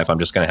in this life, I'm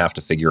just going to have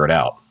to figure it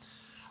out.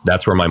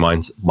 That's where my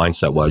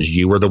mindset was.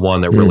 You were the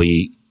one that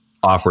really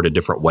offered a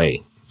different way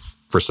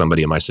for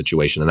somebody in my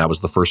situation. And that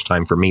was the first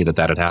time for me that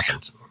had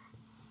happened.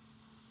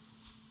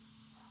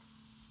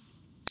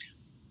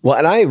 Well,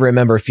 and I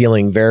remember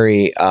feeling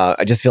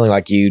just feeling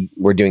like you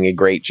were doing a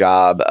great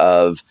job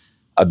of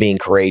being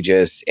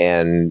courageous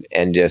and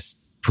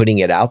just putting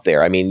it out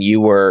there. I mean,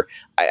 you were,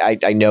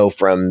 I know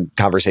from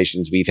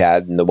conversations we've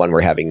had and the one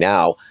we're having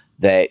now,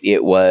 that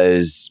it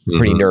was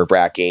pretty nerve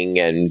wracking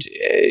and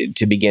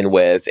to begin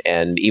with,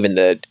 and even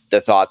the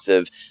thoughts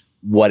of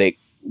what it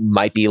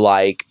might be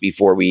like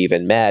before we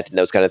even met and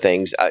those kind of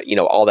things,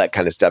 all that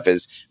kind of stuff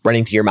is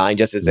running through your mind,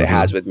 just as it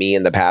has with me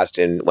in the past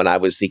and when I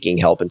was seeking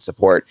help and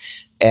support.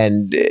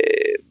 And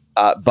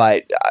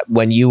but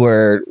when you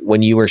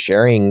were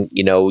sharing,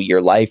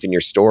 your life and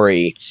your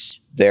story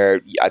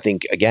there, I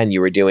think again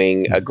you were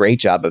doing a great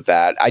job of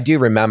that. I do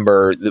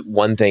remember the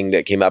one thing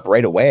that came up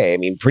right away. I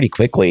mean, pretty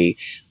quickly.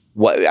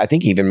 What I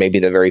think even maybe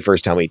the very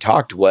first time we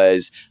talked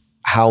was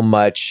how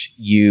much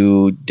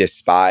you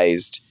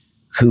despised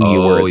who you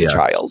were as a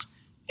child,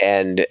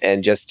 and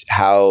just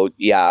how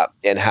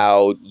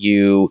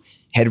you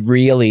had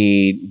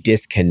really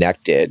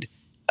disconnected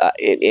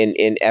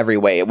in every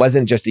way. It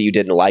wasn't just that you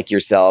didn't like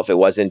yourself. It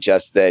wasn't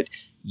just that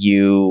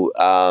you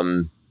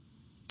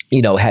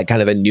had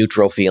kind of a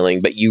neutral feeling,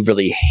 but you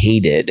really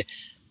hated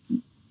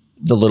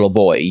the little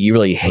boy. You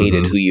really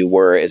hated who you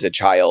were as a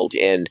child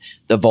and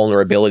the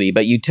vulnerability,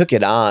 but you took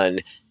it on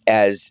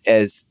as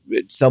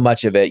so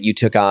much of it you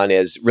took on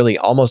as really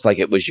almost like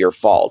it was your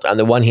fault. On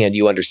the one hand,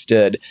 you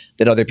understood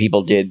that other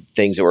people did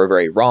things that were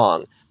very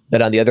wrong,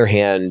 but on the other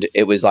hand,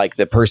 it was like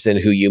the person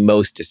who you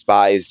most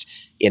despised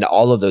in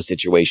all of those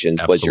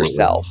situations was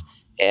yourself.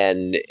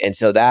 And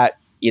so that,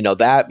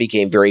 that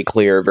became very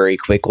clear very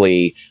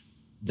quickly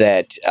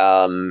that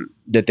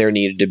that there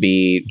needed to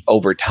be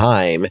over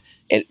time.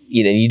 And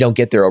you don't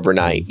get there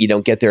overnight. You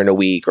don't get there in a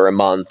week or a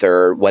month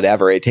or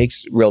whatever. It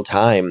takes real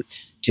time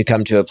to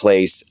come to a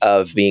place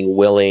of being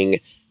willing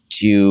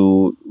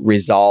to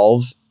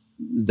resolve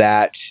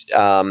that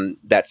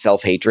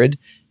self-hatred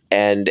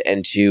and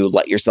to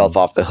let yourself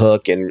off the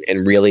hook and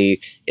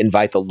really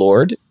invite the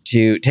Lord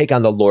to take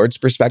on the Lord's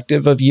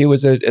perspective of you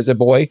as a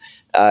boy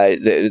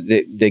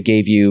that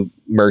gave you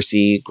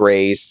mercy,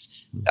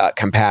 grace,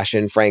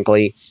 compassion,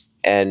 frankly.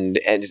 And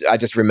I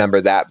just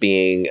remember that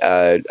being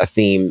a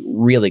theme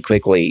really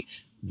quickly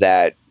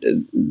that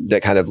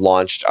kind of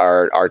launched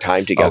our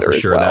time together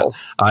as well. That,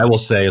 I will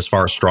say, as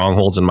far as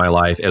strongholds in my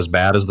life, as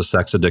bad as the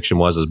sex addiction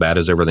was, as bad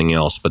as everything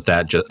else, but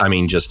that just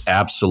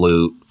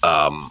absolute,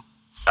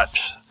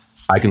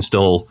 I can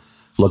still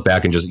look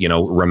back and just,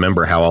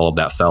 remember how all of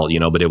that felt,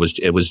 but it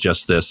was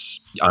just this,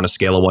 on a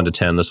scale of 1 to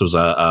 10, this was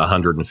a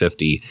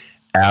 150.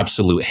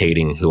 Absolute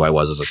hating who I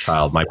was as a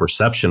child. My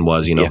perception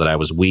was, that I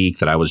was weak,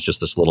 that I was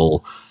just this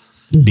little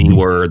B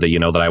word, that,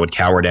 that I would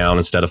cower down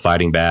instead of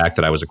fighting back,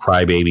 that I was a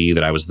crybaby,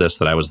 that I was this,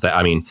 that I was that.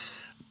 I mean,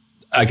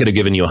 I could have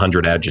given you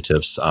 100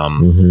 adjectives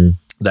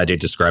that did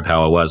describe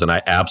how I was. And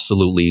I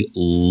absolutely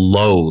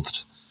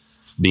loathed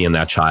being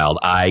that child.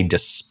 I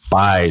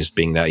despised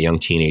being that young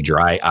teenager.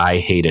 I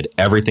hated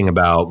everything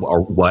about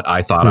what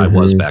I thought I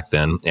was back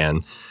then.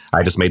 And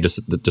I just made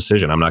the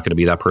decision. I'm not going to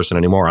be that person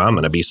anymore. I'm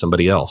going to be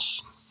somebody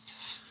else.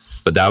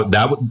 But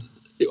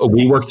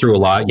we worked through a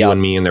lot, you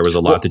and me, and there was a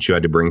lot that you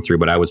had to bring through.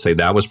 But I would say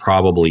that was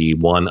probably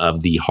one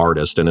of the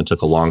hardest, and it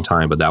took a long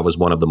time. But that was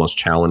one of the most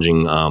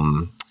challenging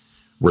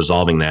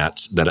resolving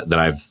that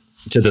I've,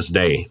 to this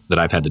day, that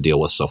I've had to deal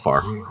with so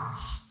far.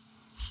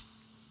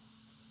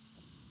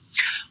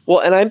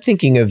 Well, and I'm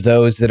thinking of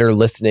those that are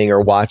listening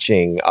or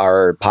watching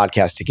our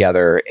podcast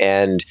together,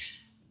 and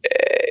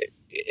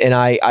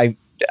I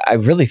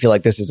really feel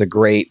like this is a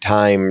great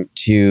time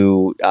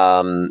to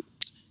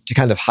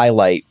kind of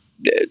highlight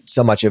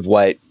so much of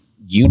what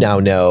you now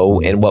know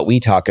and what we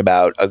talk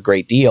about a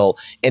great deal,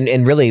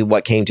 and really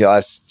what came to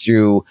us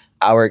through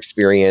our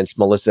experience,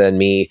 Melissa and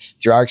me,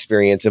 through our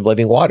experience of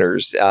Living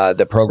Waters,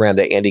 the program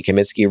that Andy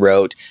Kaminsky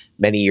wrote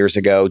many years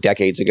ago,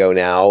 decades ago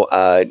now,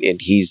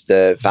 and he's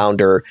the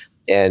founder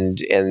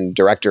and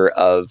director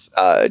of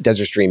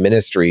Desert Stream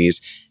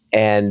Ministries,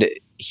 and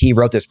he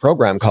wrote this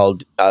program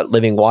called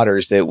Living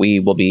Waters that we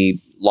will be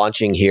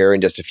launching here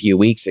in just a few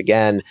weeks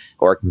again,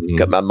 or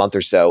a month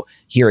or so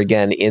here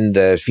again in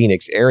the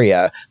Phoenix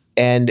area.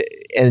 And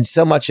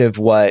so much of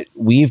what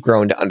we've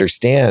grown to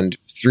understand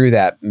through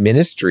that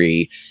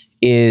ministry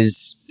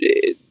is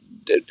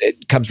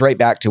it comes right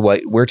back to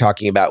what we're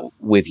talking about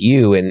with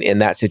you in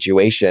that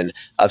situation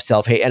of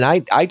self-hate. And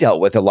I dealt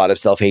with a lot of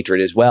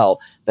self-hatred as well,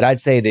 but I'd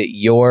say that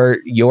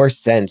your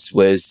sense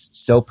was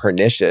so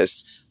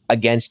pernicious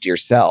against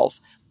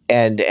yourself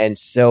and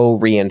so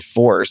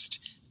reinforced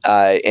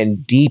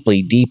and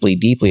deeply, deeply,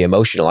 deeply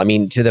emotional. I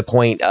mean, to the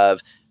point of,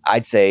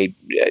 I'd say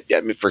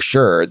for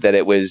sure that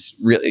it was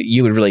really,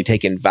 you had really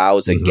taken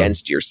vows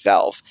against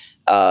yourself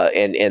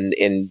and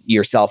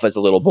yourself as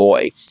a little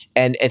boy.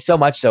 And so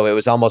much so, it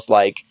was almost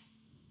like,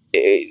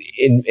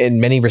 in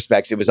many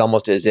respects, it was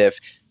almost as if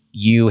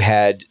you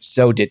had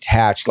so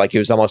detached, like it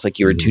was almost like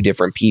you were two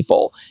different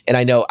people. And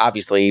I know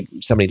obviously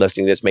somebody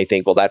listening to this may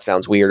think, well, that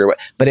sounds weird,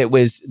 but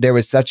there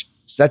was such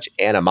such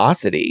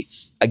animosity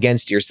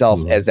against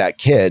yourself as that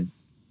kid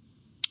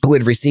who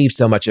had received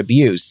so much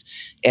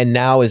abuse. And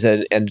now as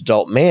an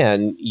adult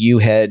man, you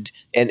had,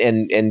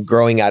 and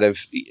growing out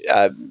of,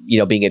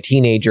 being a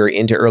teenager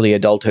into early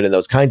adulthood and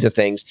those kinds of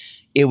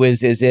things, it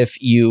was as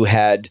if you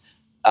had,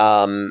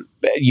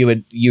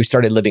 you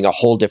started living a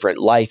whole different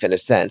life in a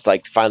sense,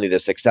 like finally the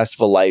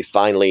successful life,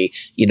 finally,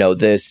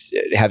 this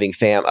having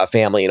a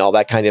family and all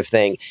that kind of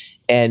thing.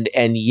 And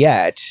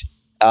yet,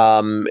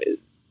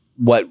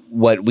 what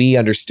we've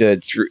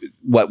understood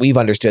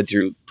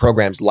through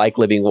programs like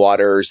Living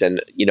Waters and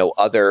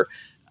other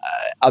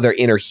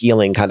inner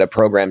healing kind of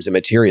programs and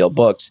material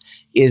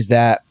books is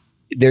that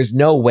there's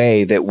no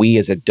way that we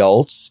as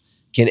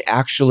adults can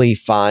actually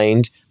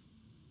find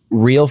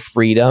real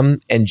freedom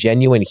and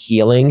genuine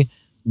healing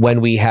when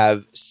we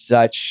have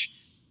such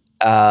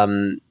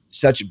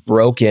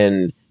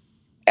broken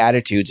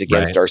attitudes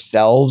against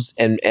ourselves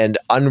and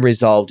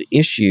unresolved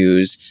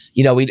issues.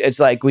 It's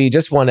like we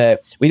don't want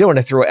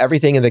to throw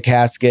everything in the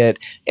casket,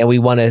 and we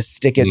want to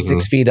stick it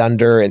 6 feet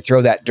under and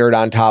throw that dirt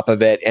on top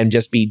of it and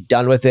just be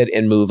done with it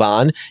and move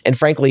on. And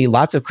frankly,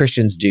 lots of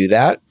Christians do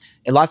that.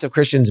 And lots of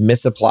Christians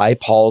misapply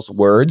Paul's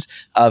words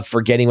of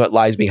forgetting what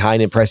lies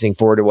behind and pressing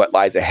forward to what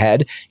lies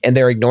ahead. And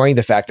they're ignoring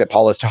the fact that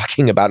Paul is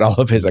talking about all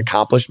of his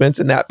accomplishments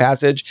in that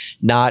passage,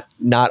 not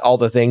all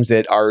the things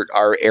that are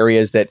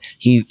areas that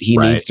he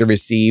needs to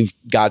receive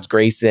God's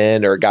grace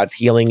in or God's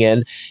healing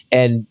in.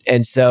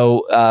 And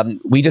so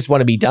we just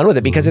want to be done with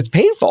it because it's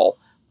painful.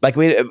 Like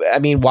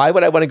why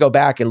would I want to go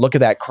back and look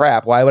at that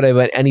crap? Why would I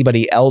want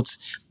anybody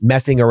else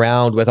messing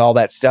around with all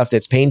that stuff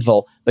that's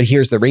painful? But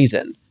here's the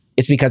reason.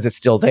 It's because it's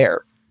still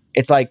there.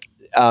 It's like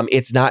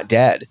it's not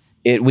dead.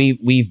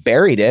 We've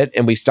buried it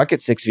and we stuck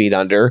it 6 feet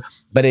under,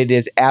 but it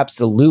is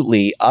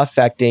absolutely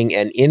affecting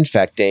and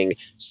infecting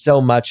so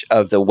much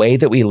of the way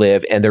that we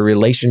live and the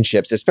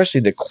relationships,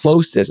 especially the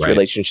closest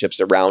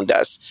relationships around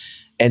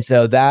us. And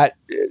so that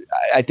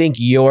I think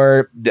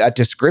that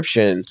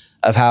description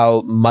of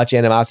how much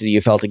animosity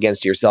you felt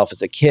against yourself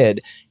as a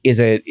kid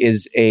is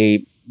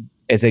a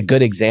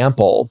good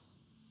example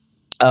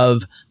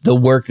of the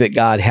work that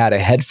God had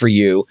ahead for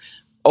you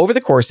over the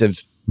course of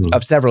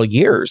several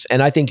years.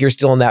 And I think you're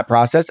still in that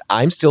process.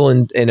 I'm still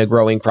in a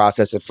growing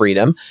process of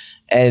freedom.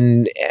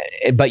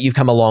 But you've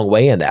come a long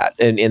way in that,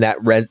 and in that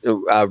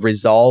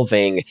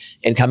resolving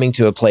and coming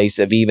to a place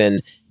of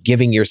even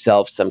giving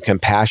yourself some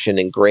compassion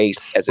and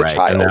grace as a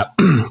child.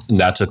 And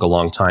that took a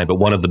long time. But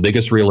one of the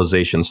biggest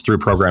realizations through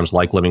programs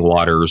like Living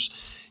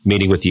Waters,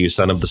 meeting with you,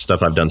 some of the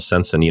stuff I've done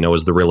since then,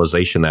 is the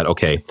realization that,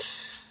 okay,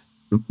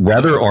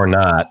 whether or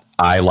not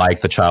I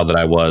like the child that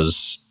I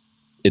was,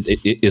 it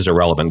is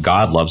irrelevant.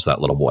 God loves that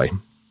little boy.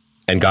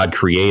 And God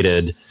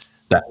created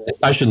that.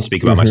 I shouldn't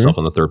speak about myself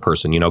in the third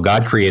person.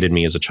 God created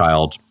me as a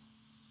child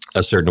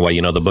a certain way.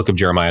 The book of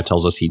Jeremiah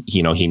tells us he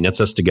knits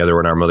us together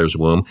in our mother's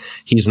womb.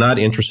 He's not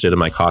interested in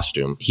my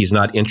costume. He's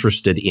not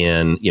interested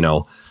in,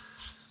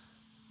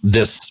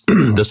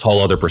 this whole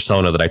other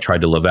persona that I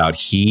tried to live out.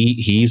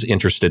 He's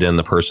interested in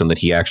the person that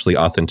he actually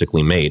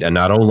authentically made. And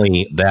not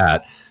only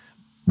that,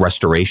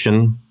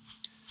 restoration,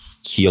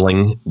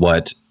 healing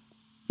what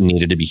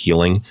needed to be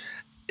healing,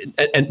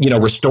 and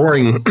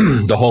restoring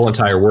the whole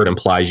entire word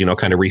implies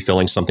kind of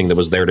refilling something that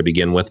was there to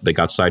begin with but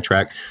got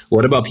sidetracked.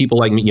 What about people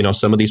like me?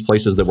 Some of these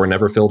places that were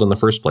never filled in the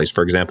first place.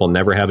 For example,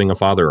 never having a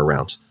father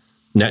around,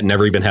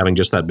 never even having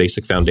just that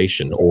basic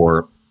foundation,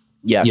 or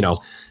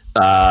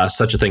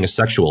such a thing as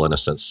sexual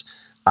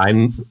innocence. I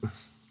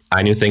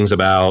knew things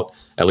about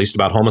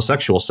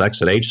homosexual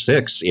sex at age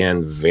 6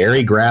 in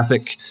very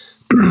graphic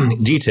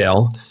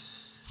detail.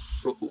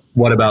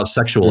 What about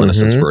sexual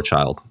innocence for a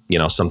child?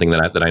 Something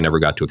that I never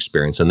got to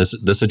experience. And this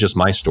is just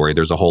my story.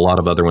 There's a whole lot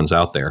of other ones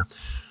out there.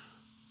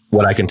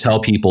 What I can tell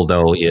people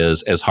though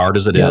is, as hard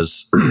as it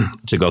is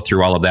to go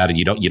through all of that, and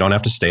you don't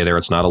have to stay there.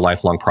 It's not a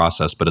lifelong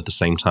process, but at the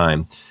same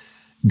time,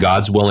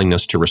 God's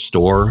willingness to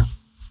restore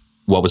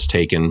what was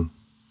taken,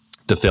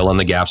 to fill in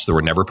the gaps that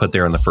were never put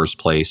there in the first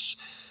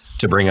place,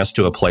 to bring us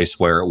to a place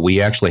where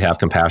we actually have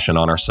compassion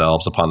on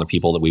ourselves, upon the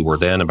people that we were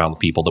then, about the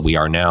people that we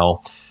are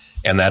now.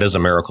 And that is a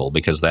miracle,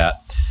 because that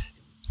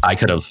I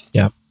could have,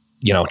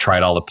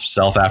 tried all the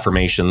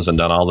self-affirmations and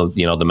done all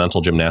the, the mental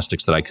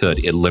gymnastics that I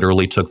could. It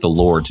literally took the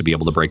Lord to be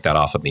able to break that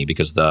off of me,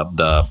 because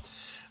the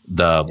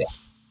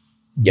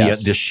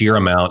sheer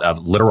amount of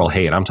literal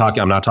hate. I'm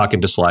not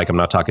talking dislike. I'm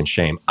not talking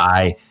shame.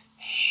 I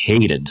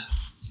hated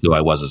who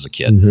I was as a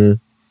kid,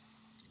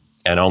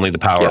 and only the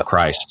power of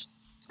Christ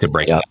could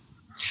break that.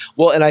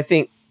 Well, and I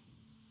think,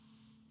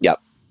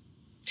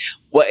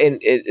 well,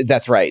 and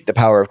that's right. The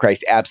power of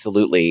Christ.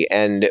 Absolutely.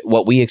 And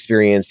what we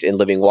experienced in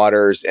Living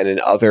Waters and in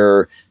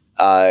other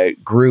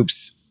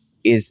groups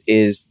is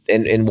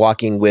in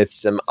walking with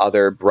some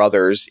other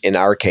brothers, in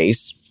our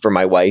case, for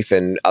my wife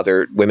and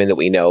other women that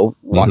we know,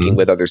 walking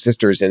with other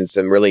sisters in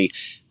some really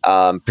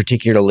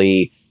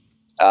particularly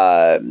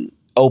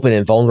open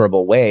and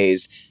vulnerable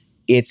ways.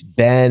 It's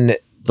been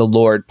the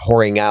Lord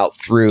pouring out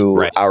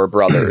through our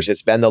brothers.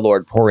 It's been the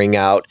Lord pouring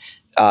out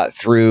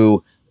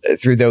through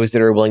through those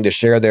that are willing to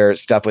share their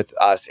stuff with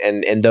us,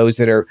 and those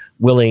that are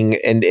willing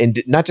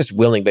and not just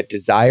willing, but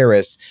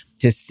desirous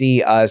to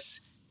see us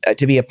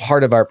to be a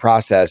part of our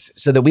process,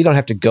 so that we don't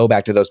have to go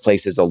back to those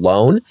places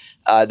alone,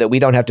 that we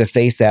don't have to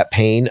face that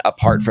pain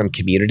apart from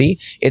community.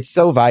 It's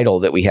so vital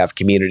that we have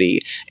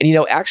community. And,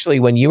 actually,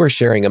 when you were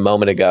sharing a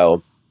moment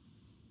ago,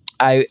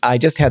 I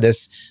just had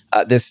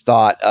this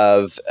thought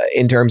of,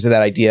 in terms of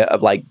that idea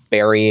of like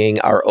burying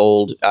our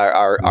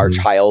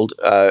child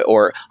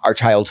or our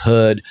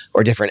childhood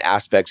or different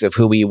aspects of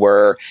who we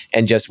were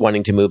and just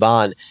wanting to move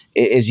on.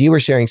 As you were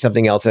sharing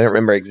something else, I don't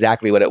remember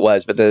exactly what it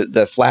was, but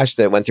the flash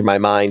that went through my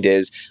mind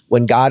is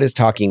when God is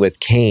talking with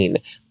Cain.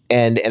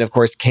 And of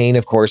course, Cain,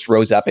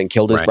 rose up and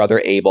killed his brother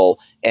Abel.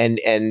 And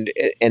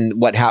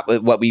what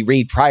happened? What we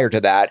read prior to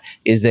that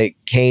is that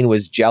Cain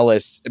was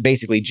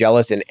basically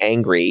jealous and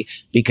angry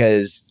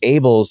because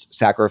Abel's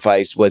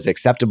sacrifice was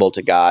acceptable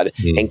to God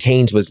and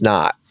Cain's was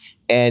not.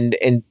 And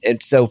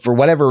so for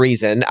whatever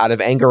reason, out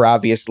of anger,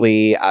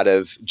 obviously, out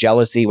of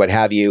jealousy, what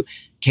have you,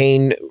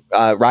 Cain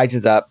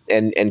rises up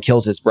and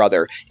kills his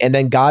brother. And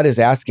then God is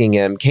asking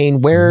him,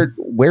 Cain, where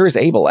is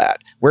Abel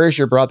at? Where is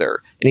your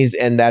brother?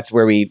 And that's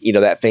where we,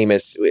 that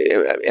famous,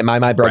 am I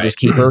my brother's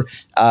keeper?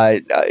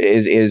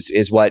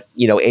 Is what,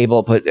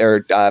 Abel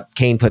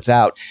Cain puts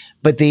out.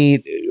 But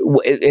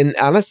and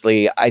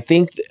honestly, I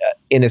think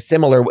in a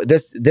similar,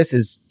 this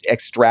is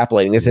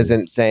extrapolating. This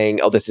isn't saying,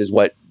 oh, this is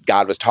what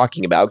God was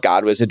talking about.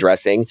 God was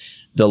addressing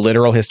the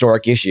literal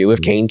historic issue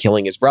of Cain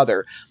killing his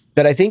brother.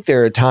 But I think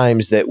there are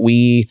times that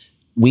we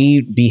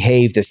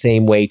behave the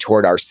same way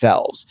toward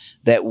ourselves,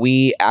 that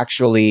we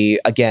actually,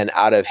 again,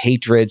 out of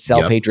hatred,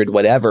 self-hatred,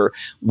 whatever,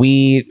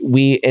 we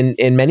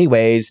in many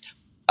ways,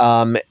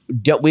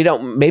 we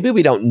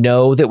don't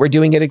know that we're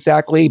doing it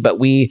exactly, but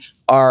we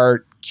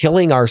are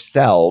killing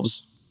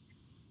ourselves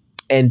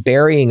and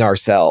burying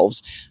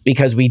ourselves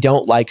because we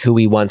don't like who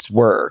we once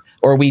were,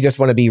 or we just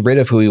want to be rid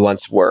of who we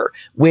once were,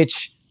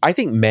 which I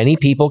think many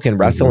people can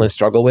wrestle and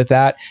struggle with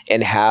that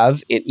and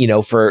have it,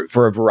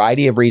 for a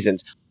variety of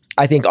reasons.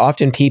 I think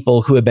often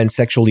people who have been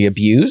sexually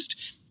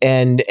abused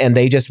and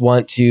they just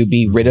want to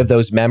be rid of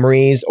those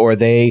memories, or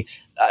they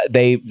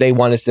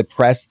want to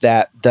suppress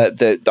that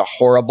the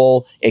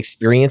horrible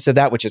experience of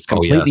that, which is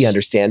completely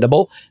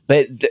understandable.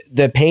 But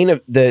the pain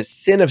of the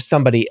sin of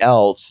somebody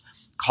else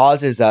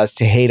causes us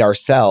to hate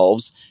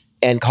ourselves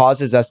and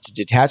causes us to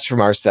detach from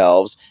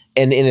ourselves.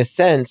 And in a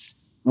sense,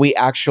 we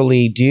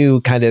actually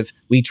do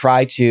we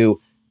try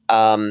to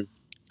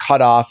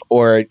cut off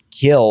or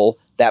kill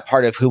that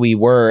part of who we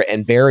were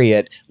and bury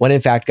it, when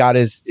in fact I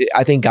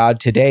think God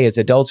today as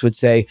adults would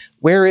say,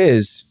 where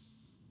is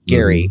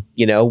Garry?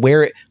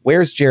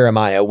 Where's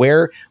Jeremiah?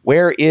 Where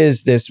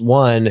is this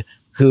one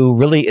who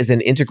really is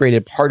an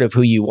integrated part of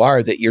who you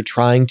are that you're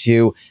trying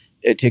to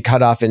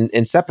cut off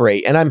and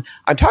separate? And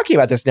I'm talking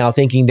about this now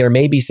thinking there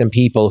may be some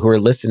people who are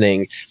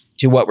listening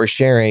to what we're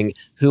sharing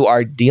who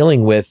are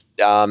dealing with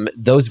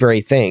those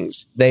very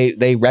things.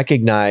 They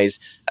recognize,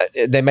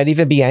 they might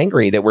even be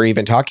angry that we're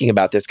even talking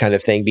about this kind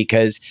of thing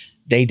because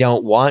they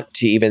don't want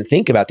to even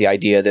think about the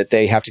idea that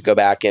they have to go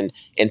back and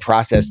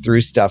process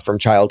through stuff from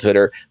childhood,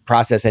 or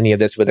process any of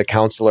this with a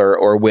counselor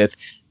or with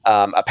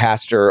a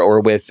pastor,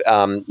 or with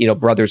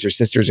brothers or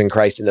sisters in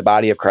Christ in the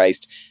body of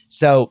Christ.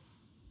 So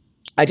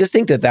I just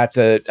think that that's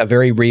a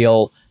very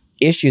real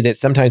issue that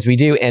sometimes we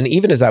do. And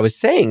even as I was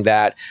saying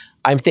that,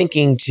 I'm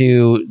thinking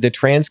to the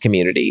trans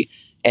community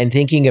and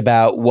thinking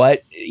about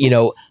what,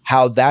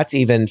 how that's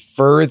even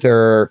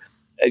further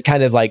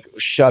kind of like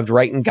shoved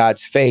right in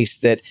God's face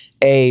that,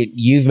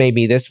 you've made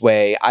me this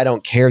way. I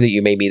don't care that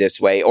you made me this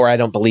way, or I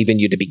don't believe in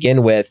you to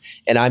begin with.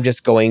 And I'm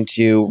just going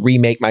to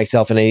remake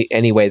myself in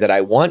any way that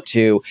I want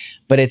to.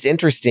 But it's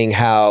interesting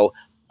how,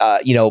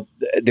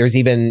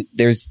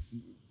 there's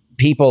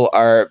people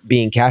are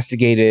being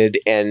castigated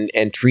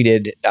and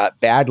treated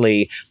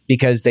badly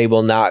because they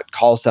will not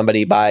call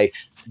somebody by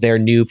their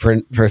new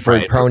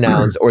preferred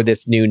pronouns or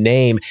this new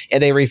name,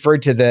 and they refer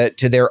to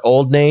their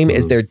old name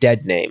as their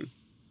dead name.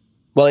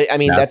 Well, I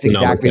mean, that's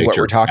exactly what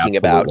we're talking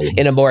about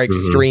in a more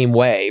extreme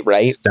way,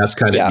 right? That's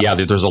kind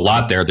of, there's a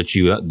lot there that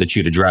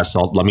you'd address.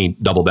 Let me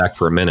double back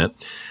for a minute.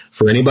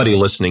 For anybody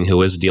listening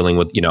who is dealing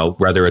with,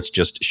 whether it's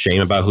just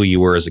shame about who you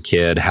were as a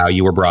kid, how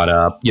you were brought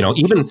up,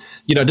 even,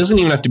 it doesn't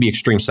even have to be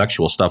extreme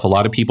sexual stuff. A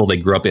lot of people, they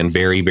grew up in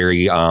very,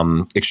 very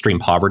extreme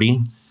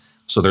poverty.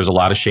 So there's a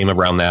lot of shame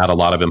around that, a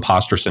lot of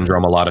imposter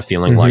syndrome, a lot of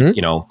feeling like,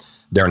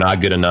 they're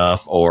not good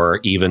enough, or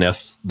even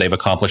if they've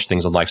accomplished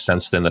things in life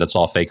since then, that it's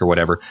all fake or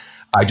whatever.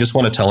 I just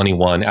want to tell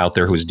anyone out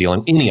there who's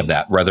dealing any of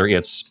that, whether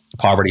it's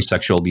poverty,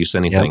 sexual abuse,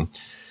 anything,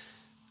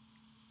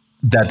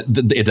 that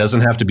it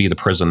doesn't have to be the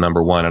prison,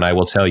 number one. And I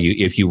will tell you,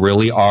 if you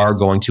really are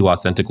going to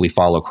authentically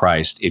follow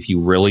Christ, if you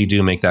really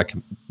do make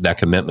that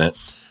commitment,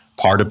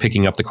 part of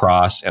picking up the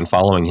cross and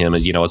following him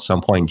is, at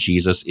some point,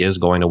 Jesus is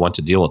going to want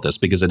to deal with this,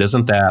 because it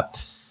isn't that,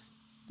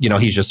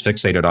 he's just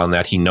fixated on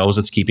that. He knows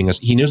it's keeping us.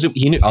 He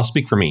knew, I'll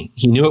speak for me.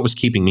 He knew it was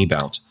keeping me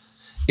bound.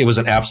 It was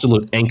an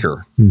absolute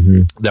anchor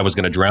that was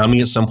going to drown me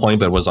at some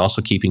point, but was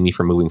also keeping me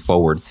from moving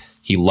forward.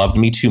 He loved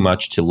me too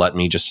much to let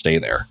me just stay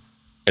there.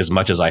 as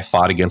much as I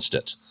fought against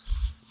it.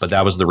 But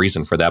that was the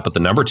reason for that. But the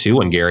number two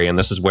one, Gary, and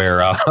this is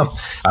where I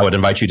would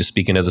invite you to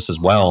speak into this as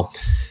well.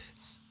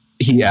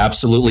 He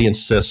absolutely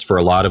insists for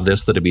a lot of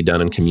this that it be done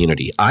in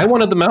community. I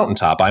wanted the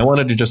mountaintop. I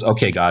wanted to just,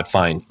 okay, God,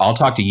 fine. I'll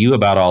talk to you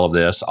about all of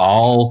this.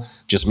 I'll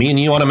just me and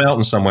you on a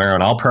mountain somewhere,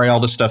 and I'll pray all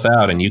this stuff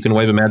out, and you can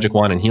wave a magic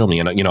wand and heal me.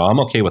 And, I'm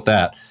okay with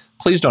that.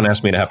 Please don't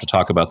ask me to have to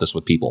talk about this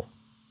with people.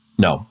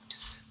 No.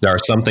 There are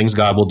some things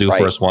God will do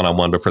for us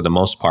one-on-one, but for the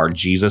most part,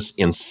 Jesus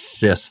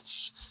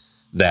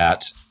insists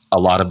that a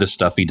lot of this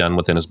stuff be done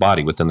within his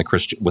body, within the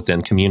Christian,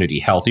 within community.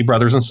 Healthy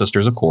brothers and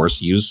sisters, of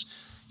course,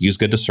 use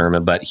good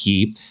discernment, but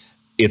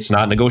it's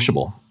not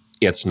negotiable.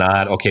 It's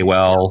not, okay,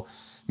 well,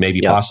 maybe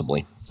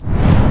possibly.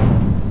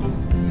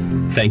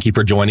 Thank you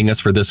for joining us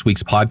for this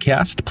week's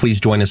podcast. Please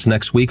join us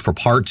next week for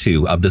part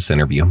 2 of this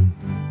interview.